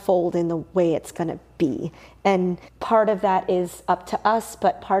watch it unfold in the way it's going to be. And part of that is up to us,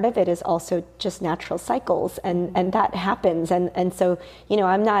 but part of it is also just natural cycles, and that happens. And so,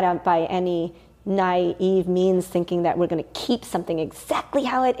 I'm not by any naive means thinking that we're going to keep something exactly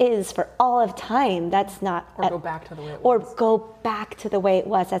how it is for all of time. That's not... Or go back to the way it was. Or go back to the way it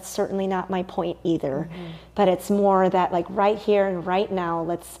was. That's certainly not my point either. But it's more that, like, right here and right now,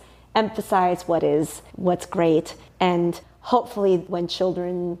 let's emphasize what's great. And hopefully when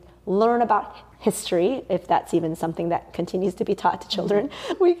children learn about history, if that's even something that continues to be taught to children,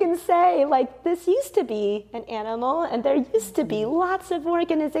 we can say, like, this used to be an animal, and there used to be lots of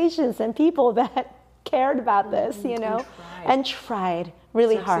organizations and people that cared about this, and tried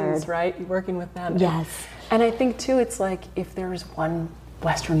really hard. Right? Working with them. Yes. And I think too, it's like if there's one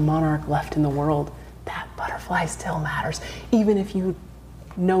Western monarch left in the world, that butterfly still matters, even if you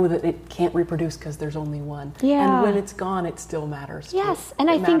know that it can't reproduce because there's only one. Yeah. And when it's gone, it still matters. Yes, and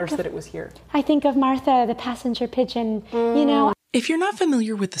it matters that it was here. I think of Martha, the passenger pigeon, If you're not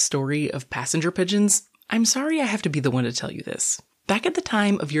familiar with the story of passenger pigeons, I'm sorry I have to be the one to tell you this. Back at the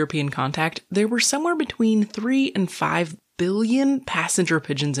time of European contact, there were somewhere between 3 and 5 billion passenger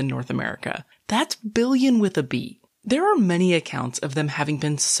pigeons in North America. That's billion with a B. There are many accounts of them having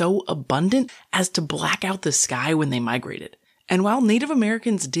been so abundant as to black out the sky when they migrated. And while Native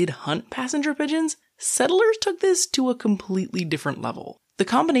Americans did hunt passenger pigeons, settlers took this to a completely different level. The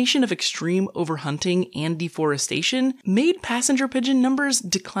combination of extreme overhunting and deforestation made passenger pigeon numbers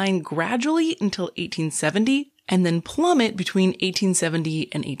decline gradually until 1870 and then plummet between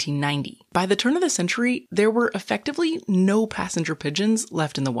 1870 and 1890. By the turn of the century, there were effectively no passenger pigeons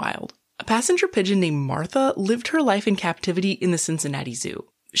left in the wild. A passenger pigeon named Martha lived her life in captivity in the Cincinnati Zoo.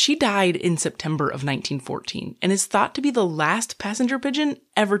 She died in September of 1914 and is thought to be the last passenger pigeon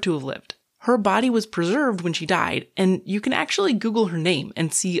ever to have lived. Her body was preserved when she died, and you can actually Google her name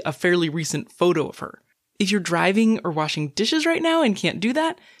and see a fairly recent photo of her. If you're driving or washing dishes right now and can't do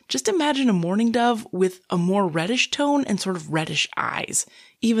that, just imagine a mourning dove with a more reddish tone and sort of reddish eyes,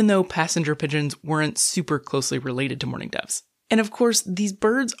 even though passenger pigeons weren't super closely related to mourning doves. And of course, these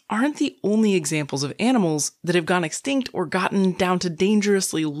birds aren't the only examples of animals that have gone extinct or gotten down to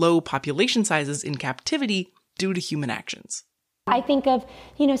dangerously low population sizes in captivity due to human actions. I think of,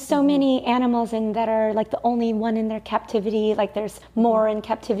 so many animals that are like the only one in their captivity, like there's more in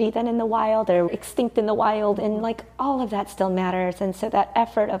captivity than in the wild, they're extinct in the wild, and like all of that still matters. And so that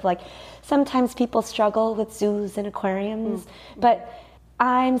effort of sometimes people struggle with zoos and aquariums, but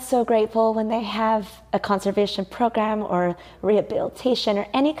I'm so grateful when they have a conservation program or rehabilitation or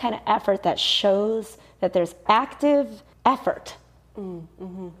any kind of effort that shows that there's active effort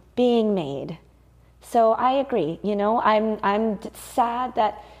being made. So I agree, I'm sad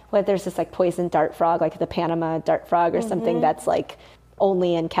that there's this poison dart frog, like the Panama dart frog or something that's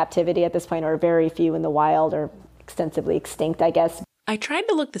only in captivity at this point, or very few in the wild or extensively extinct, I guess. I tried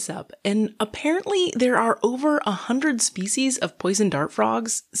to look this up, and apparently there are over 100 species of poison dart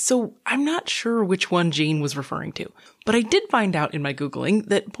frogs, so I'm not sure which one Jane was referring to. But I did find out in my Googling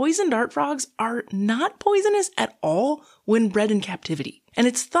that poison dart frogs are not poisonous at all when bred in captivity. And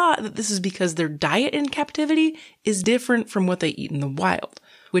it's thought that this is because their diet in captivity is different from what they eat in the wild,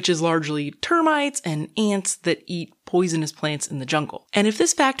 which is largely termites and ants that eat poisonous plants in the jungle. And if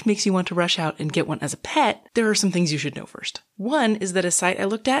this fact makes you want to rush out and get one as a pet, there are some things you should know first. One is that a site I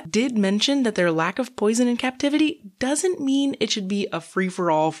looked at did mention that their lack of poison in captivity doesn't mean it should be a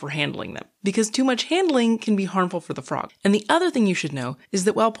free-for-all for handling them, because too much handling can be harmful for the frog. And the other thing you should know is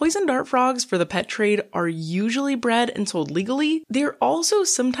that while poison dart frogs for the pet trade are usually bred and sold legally, they're also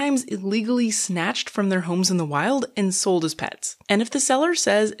sometimes illegally snatched from their homes in the wild and sold as pets. And if the seller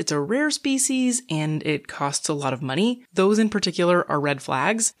says it's a rare species and it costs a lot of money, those in particular are red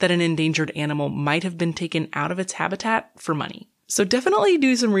flags that an endangered animal might have been taken out of its habitat for money. So definitely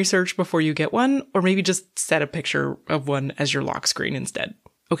do some research before you get one, or maybe just set a picture of one as your lock screen instead.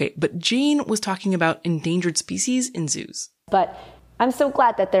 Okay, but Jane was talking about endangered species in zoos. But I'm so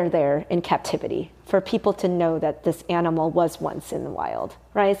glad that they're there in captivity for people to know that this animal was once in the wild,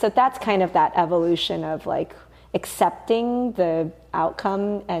 right? So that's kind of that evolution of accepting the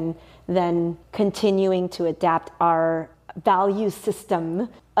outcome and then continuing to adapt our value system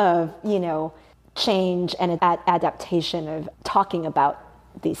of, change and adaptation of talking about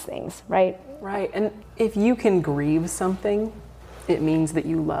these things, right? Right. And if you can grieve something, it means that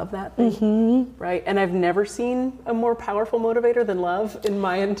you love that thing, right? And I've never seen a more powerful motivator than love in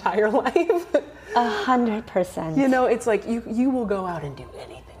my entire life. 100%. It's like you will go out and do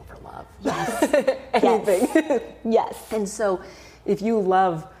anything for love. Yes. Anything. Yes. And so if you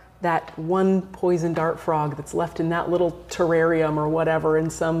love that one poison dart frog that's left in that little terrarium or whatever in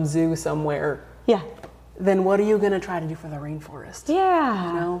some zoo somewhere, yeah, then what are you going to try to do for the rainforest?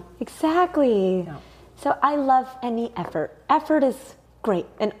 Yeah, exactly. Yeah. So I love any effort. Effort is great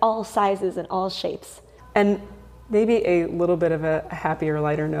in all sizes and all shapes. And maybe a little bit of a happier,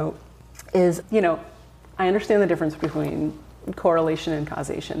 lighter note is, I understand the difference between correlation and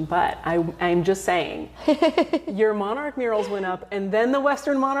causation, but I'm just saying, your monarch murals went up and then the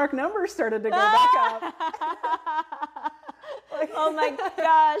Western monarch numbers started to go back up. Oh my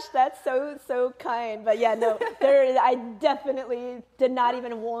gosh, that's so kind. But yeah, no, I definitely did not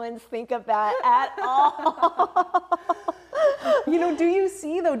even once think of that at all.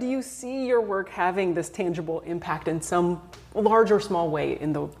 Do you see your work having this tangible impact in some large or small way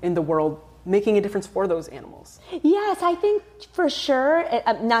in the world, making a difference for those animals? Yes, I think for sure.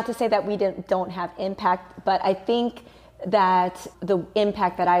 Not to say that we don't have impact, but I think that the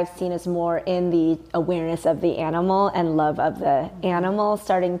impact that I've seen is more in the awareness of the animal and love of the animal,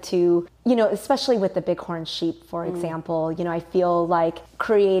 starting to, especially with the bighorn sheep, for example, I feel like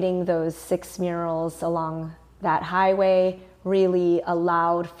creating those 6 murals along that highway really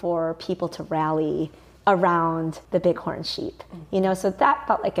allowed for people to rally around the bighorn sheep, so that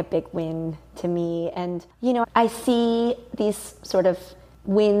felt like a big win to me. And, I see these sort of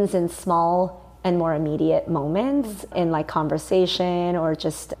wins in small and more immediate moments in like conversation, or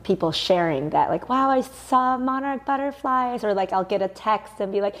just people sharing that, like, wow, I saw monarch butterflies, or like I'll get a text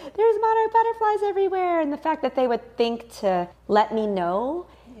and be like, there's monarch butterflies everywhere. And the fact that they would think to let me know,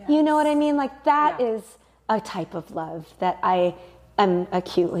 you know what I mean? Like that is a type of love that I am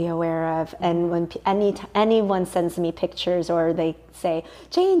acutely aware of. And when anyone sends me pictures or they say,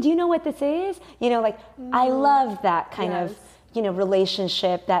 Jane, do you know what this is? I love that kind of,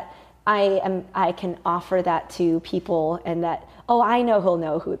 relationship that I can offer that to people, and that, I know he'll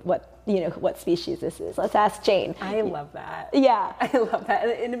know what species this is. Let's ask Jane. I love that. Yeah. I love that.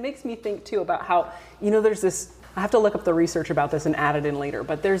 And it makes me think too about how, there's this, I have to look up the research about this and add it in later,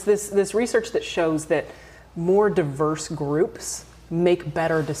 but there's this research that shows that more diverse groups make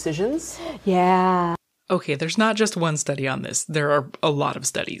better decisions. Yeah. Okay, there's not just one study on this. There are a lot of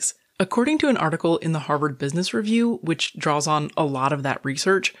studies. According to an article in the Harvard Business Review, which draws on a lot of that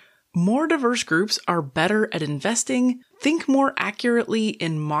research, more diverse groups are better at investing, think more accurately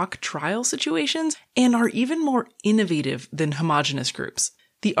in mock trial situations, and are even more innovative than homogenous groups.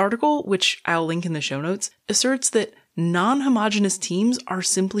 The article, which I'll link in the show notes, asserts that non-homogenous teams are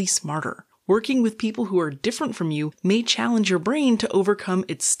simply smarter. Working with people who are different from you may challenge your brain to overcome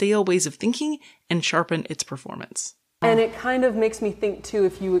its stale ways of thinking and sharpen its performance. And it kind of makes me think too,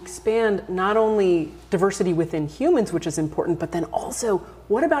 if you expand not only diversity within humans, which is important, but then also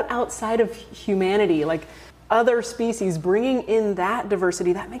what about outside of humanity, like other species, bringing in that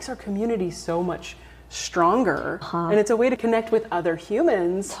diversity, that makes our community so much stronger. And it's a way to connect with other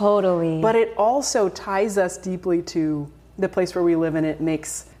humans. Totally. But it also ties us deeply to the place where we live, and it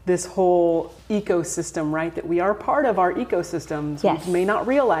makes this whole ecosystem, right? That we are part of our ecosystems. Yes. We may not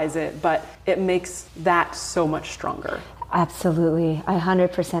realize it, but it makes that so much stronger. Absolutely. I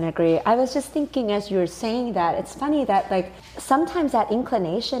 100% agree. I was just thinking as you were saying that, it's funny that like sometimes that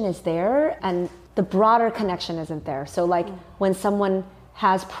inclination is there and the broader connection isn't there. So like when someone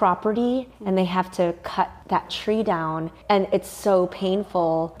has property and they have to cut that tree down, and it's so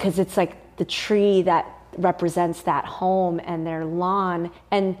painful because it's like the tree that represents that home and their lawn,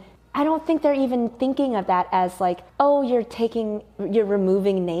 and I don't think they're even thinking of that as like, oh, you're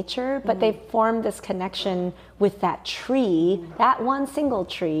removing nature, but they've formed this connection with that tree, that one single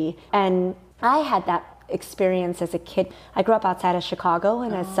tree. And I had that experience as a kid. I grew up outside of Chicago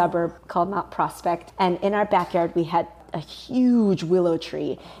in a suburb called Mount Prospect, and in our backyard we had a huge willow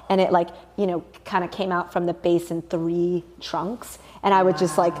tree, and it kind of came out from the base in 3 trunks. And I would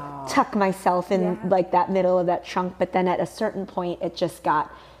just like tuck myself in like that middle of that trunk. But then at a certain point, it just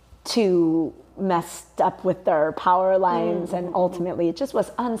got too messed up with their power lines. And ultimately it just was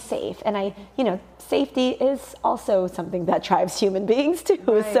unsafe. And safety is also something that drives human beings too.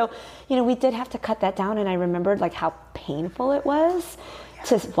 Right. So, we did have to cut that down. And I remembered like how painful it was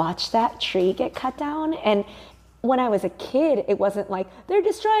to watch that tree get cut down. And when I was a kid, it wasn't like, they're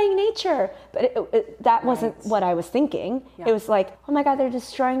destroying nature. But that wasn't what I was thinking. Yeah. It was like, oh my God, they're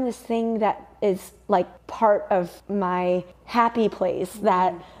destroying this thing that is like part of my happy place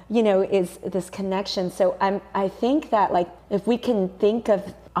that, is this connection. So I think that like, if we can think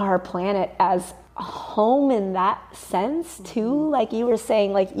of our planet as a home in that sense too, like you were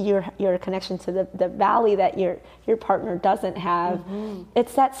saying, like your connection to the valley that your partner doesn't have,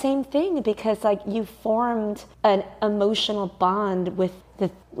 it's that same thing, because like you formed an emotional bond with the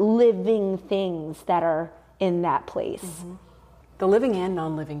living things that are in that place. The living and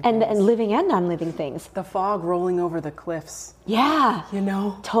non-living things. And living and non-living things. The fog rolling over the cliffs. Yeah.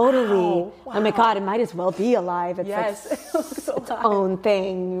 Totally. Wow. Oh my God, it might as well be alive. It's like its own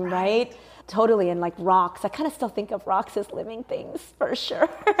thing, right? Totally. And like rocks, I kind of still think of rocks as living things for sure.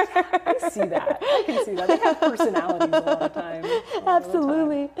 I see that. I can see that. They have personalities a lot of time.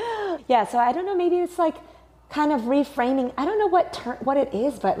 Absolutely. Yeah. So I don't know, maybe it's like kind of reframing. I don't know what it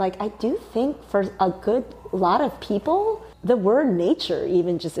is, but like I do think for a good lot of people, the word nature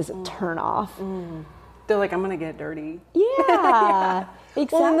even just is a turn off. They're like, I'm going to get dirty. Yeah, exactly.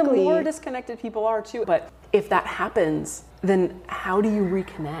 Well, and the more disconnected people are too. But if that happens, then how do you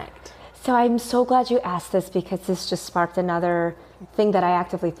reconnect? So I'm so glad you asked this, because this just sparked another thing that I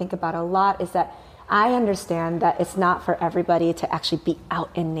actively think about a lot, is that I understand that it's not for everybody to actually be out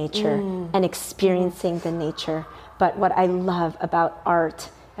in nature and experiencing the nature. But what I love about art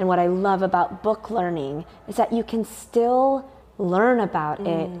and what I love about book learning is that you can still learn about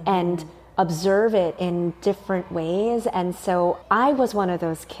it and observe it in different ways. And so I was one of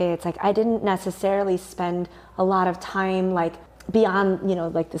those kids, like I didn't necessarily spend a lot of time like beyond, you know,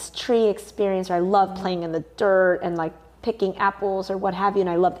 like this tree experience, or I love playing in the dirt and like picking apples or what have you, and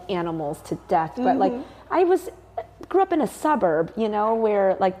I loved animals to death. But like grew up in a suburb, you know,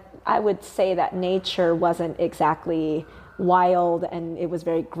 where like I would say that nature wasn't exactly wild, and it was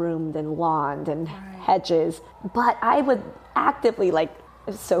very groomed and lawned and hedges. But I would actively like,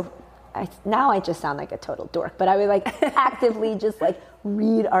 now I just sound like a total dork, but I would like actively just like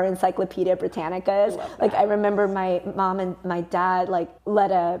read our Encyclopedia Britannicas. Like I remember my mom and my dad like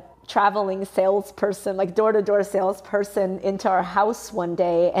let a traveling salesperson, like door-to-door salesperson, into our house one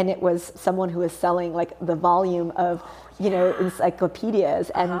day, and it was someone who was selling like the volume of, you know,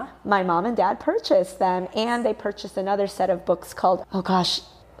 encyclopedias, and my mom and dad purchased them, and they purchased another set of books called, oh gosh,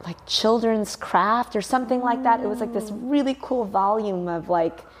 like Children's Craft or something like that. It was like this really cool volume of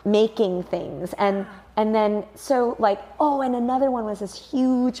like making things, and then so like, oh, and another one was this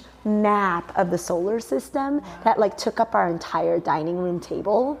huge map of the solar system that like took up our entire dining room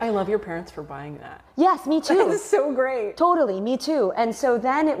table. I love your parents for buying that. Yes, me too. That is so great. Totally, me too. And so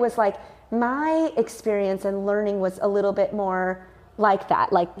then it was like my experience and learning was a little bit more like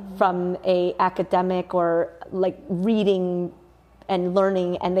that, like from a academic or like reading and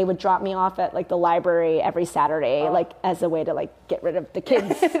learning, and they would drop me off at like the library every Saturday, like as a way to like get rid of the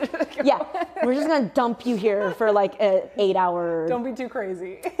kids. Yeah, we're just gonna dump you here for like an 8 hour. Don't be too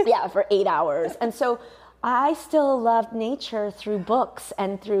crazy. Yeah, for 8 hours. And so I still loved nature through books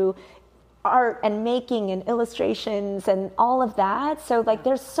and through art and making and illustrations and all of that. So like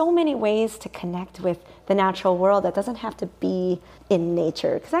there's so many ways to connect with the natural world that doesn't have to be in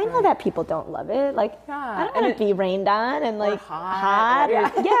nature, because I know that people don't love it. Like I don't want to be rained on and like hot.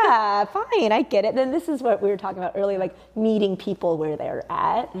 Yeah, fine, I get it. Then this is what we were talking about earlier, like meeting people where they're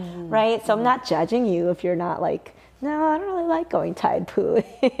at, right? So I'm not judging you if you're not like, no, I don't really like going tide pooling.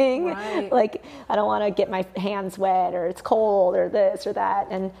 Right. Like I don't want to get my hands wet, or it's cold, or this or that.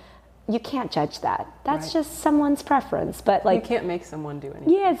 And you can't judge that. That's just someone's preference. But like, you can't make someone do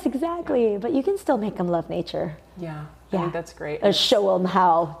anything. Yes, exactly. But you can still make them love nature. Yeah, I think that's great. Or show them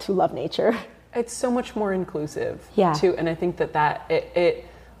how to love nature. It's so much more inclusive. Yeah. Too, and I think that it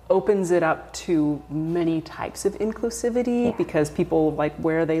opens it up to many types of inclusivity, because people like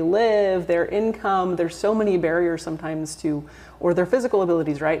where they live, their income, there's so many barriers sometimes to, or their physical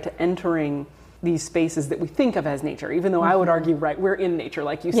abilities, right, to entering these spaces that we think of as nature, even though I would argue, right, we're in nature,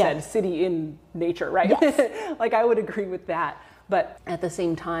 like you said, city in nature, right? Yes. Like I would agree with that. But at the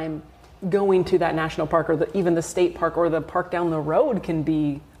same time, going to that national park or even the state park or the park down the road can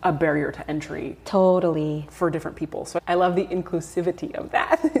be a barrier to entry. Totally. For different people. So I love the inclusivity of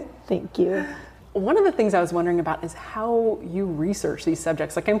that. Thank you. One of the things I was wondering about is how you research these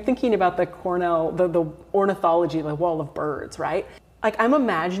subjects. Like I'm thinking about the Cornell, the ornithology, the wall of birds, right? Like I'm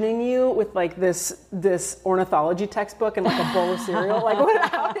imagining you with like this ornithology textbook and like a bowl of cereal. Like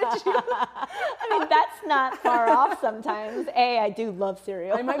how did you? I mean, that's not far off sometimes. I do love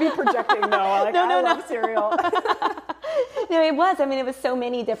cereal. I might be projecting though. Like I love cereal. No, it was. I mean, it was so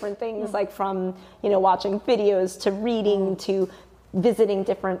many different things, like from, you know, watching videos to reading to visiting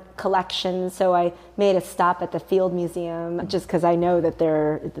different collections. So I made a stop at the Field Museum just because I know that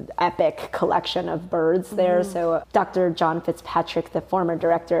they're an epic collection of birds there. So Dr. John Fitzpatrick, the former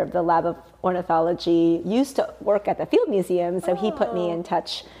director of the Lab of Ornithology, used to work at the Field Museum. So he put me in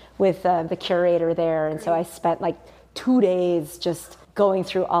touch with the curator there. And so I spent like 2 days just going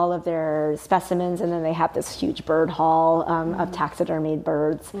through all of their specimens, and then they have this huge bird hall of taxidermied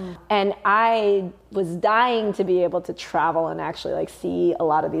birds. And I was dying to be able to travel and actually like see a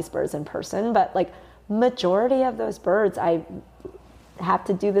lot of these birds in person, but like majority of those birds, I have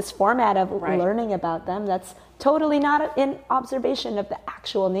to do this format of learning about them. That's totally not an observation of the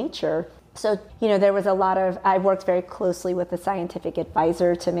actual nature. So, you know, there was a lot of, I worked very closely with the scientific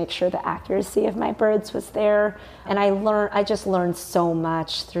advisor to make sure the accuracy of my birds was there. And I just learned so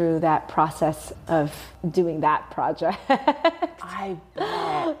much through that process of doing that project. I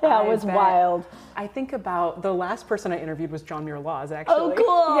bet. Yeah, it was wild. I think about the last person I interviewed was John Muir Laws, actually. Oh,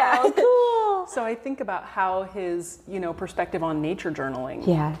 cool. Yeah. Cool. So I think about how his, you know, perspective on nature journaling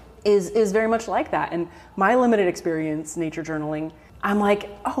Yeah. is very much like that. And my limited experience nature journaling, I'm like,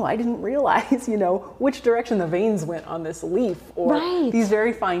 oh, I didn't realize, which direction the veins went on this leaf, or these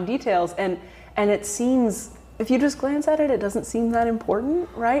very fine details. And it seems, if you just glance at it, it doesn't seem that important,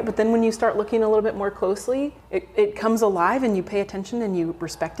 right? But then when you start looking a little bit more closely, it comes alive and you pay attention and you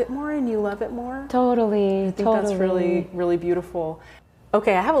respect it more and you love it more. Totally. I think that's really, really beautiful.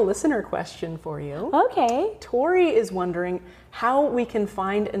 Okay, I have a listener question for you. Okay. Tori is wondering how we can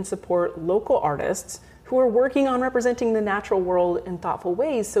find and support local artists who are working on representing the natural world in thoughtful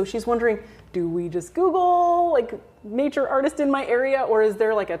ways. So she's wondering, do we just Google like nature artist in my area, or is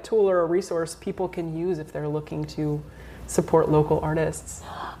there like a tool or a resource people can use if they're looking to support local artists?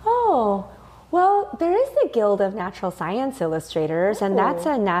 Oh, well, there is the Guild of Natural Science Illustrators, and that's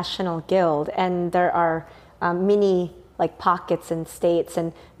a national guild, and there are many like pockets and states,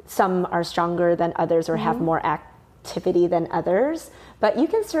 and some are stronger than others or have more activity than others, but you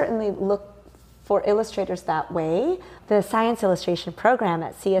can certainly look for illustrators that way. The Science Illustration program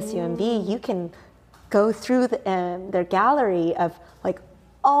at CSUMB, you can go through their gallery of like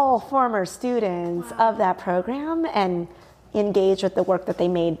all former students of that program and engage with the work that they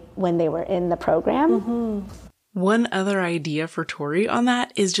made when they were in the program. One other idea for Tori on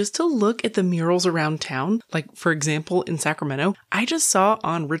that is just to look at the murals around town. Like, for example, in Sacramento, I just saw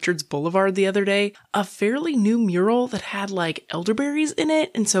on Richards Boulevard the other day a fairly new mural that had like elderberries in it.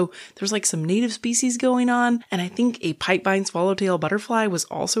 And so there's like some native species going on. And I think a pipevine swallowtail butterfly was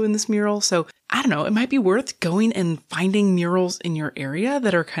also in this mural. So I don't know, it might be worth going and finding murals in your area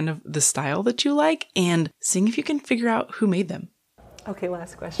that are kind of the style that you like and seeing if you can figure out who made them. Okay,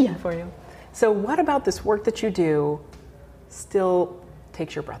 last question for you. So what about this work that you do still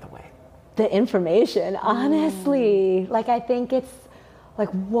takes your breath away? The information, honestly. Like, I think it's like,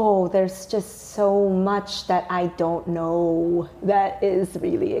 whoa, there's just so much that I don't know that is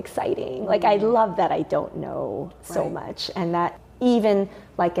really exciting. Like, I love that I don't know so much. And that even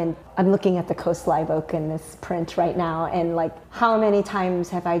like, I'm looking at the Coast Live Oak in this print right now, and like, how many times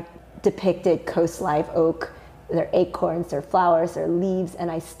have I depicted Coast Live Oak, their acorns, their flowers, their leaves, and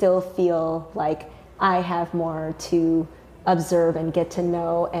I still feel like I have more to observe and get to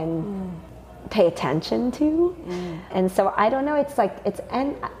know and pay attention to. And so I don't know, it's like,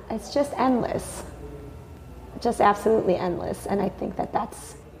 it's just endless. Just absolutely endless. And I think that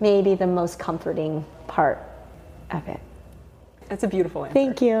that's maybe the most comforting part of it. That's a beautiful answer.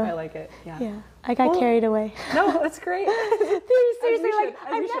 Thank you. I like it. Yeah. I got carried away. No, that's great. Seriously, like,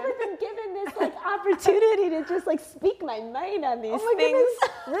 I've never been given this like opportunity to just like speak my mind on these things.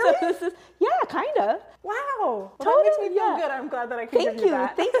 Really? So this is, kind of. Wow. Well, Totally. that makes me feel good. I'm glad that I can give you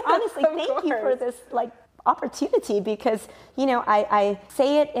that. Honestly, thank you for this like opportunity, because I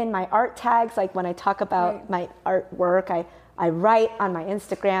say it in my art tags, like when I talk about my artwork, I write on my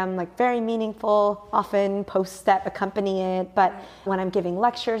Instagram, like very meaningful, often posts that accompany it. But when I'm giving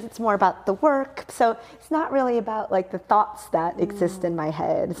lectures, it's more about the work. So it's not really about like the thoughts that exist in my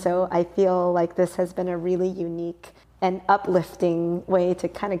head. So I feel like this has been a really unique and uplifting way to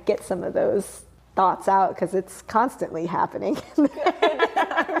kind of get some of those thoughts out, because it's constantly happening.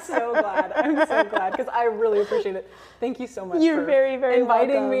 I'm so glad, because I really appreciate it. Thank you so much You're for very, very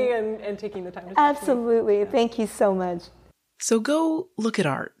inviting welcome. me and taking the time to talk Absolutely. to me. Thank you so much. So go look at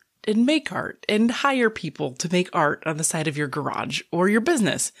art and make art and hire people to make art on the side of your garage or your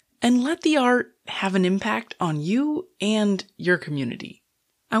business, and let the art have an impact on you and your community.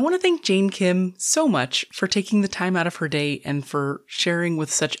 I want to thank Jane Kim so much for taking the time out of her day and for sharing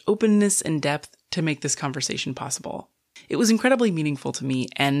with such openness and depth to make this conversation possible. It was incredibly meaningful to me,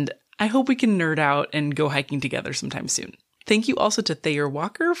 and I hope we can nerd out and go hiking together sometime soon. Thank you also to Thayer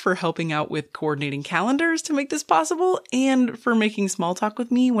Walker for helping out with coordinating calendars to make this possible, and for making small talk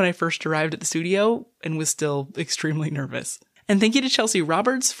with me when I first arrived at the studio and was still extremely nervous. And thank you to Chelsea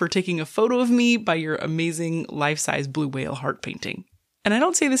Roberts for taking a photo of me by your amazing life-size blue whale heart painting. And I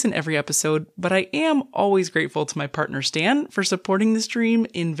don't say this in every episode, but I am always grateful to my partner Stan for supporting this dream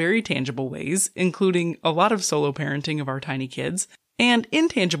in very tangible ways, including a lot of solo parenting of our tiny kids, and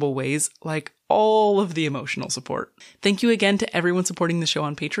intangible ways like all of the emotional support. Thank you again to everyone supporting the show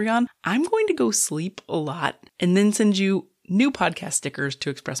on Patreon. I'm going to go sleep a lot and then send you new podcast stickers to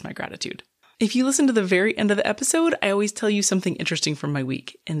express my gratitude. If you listen to the very end of the episode, I always tell you something interesting from my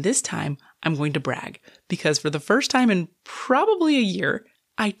week. And this time, I'm going to brag, because for the first time in probably a year,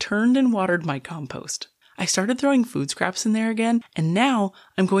 I turned and watered my compost. I started throwing food scraps in there again, and now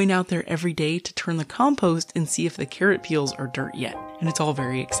I'm going out there every day to turn the compost and see if the carrot peels are dirt yet. And it's all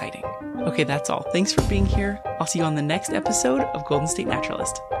very exciting. Okay, that's all. Thanks for being here. I'll see you on the next episode of Golden State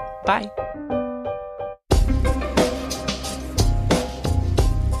Naturalist. Bye.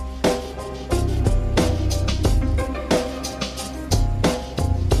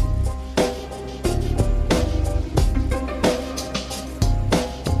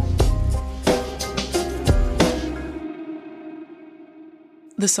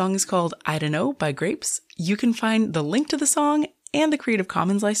 The song is called I Don't Know by Grapes. You can find the link to the song and the Creative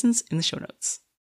Commons license in the show notes.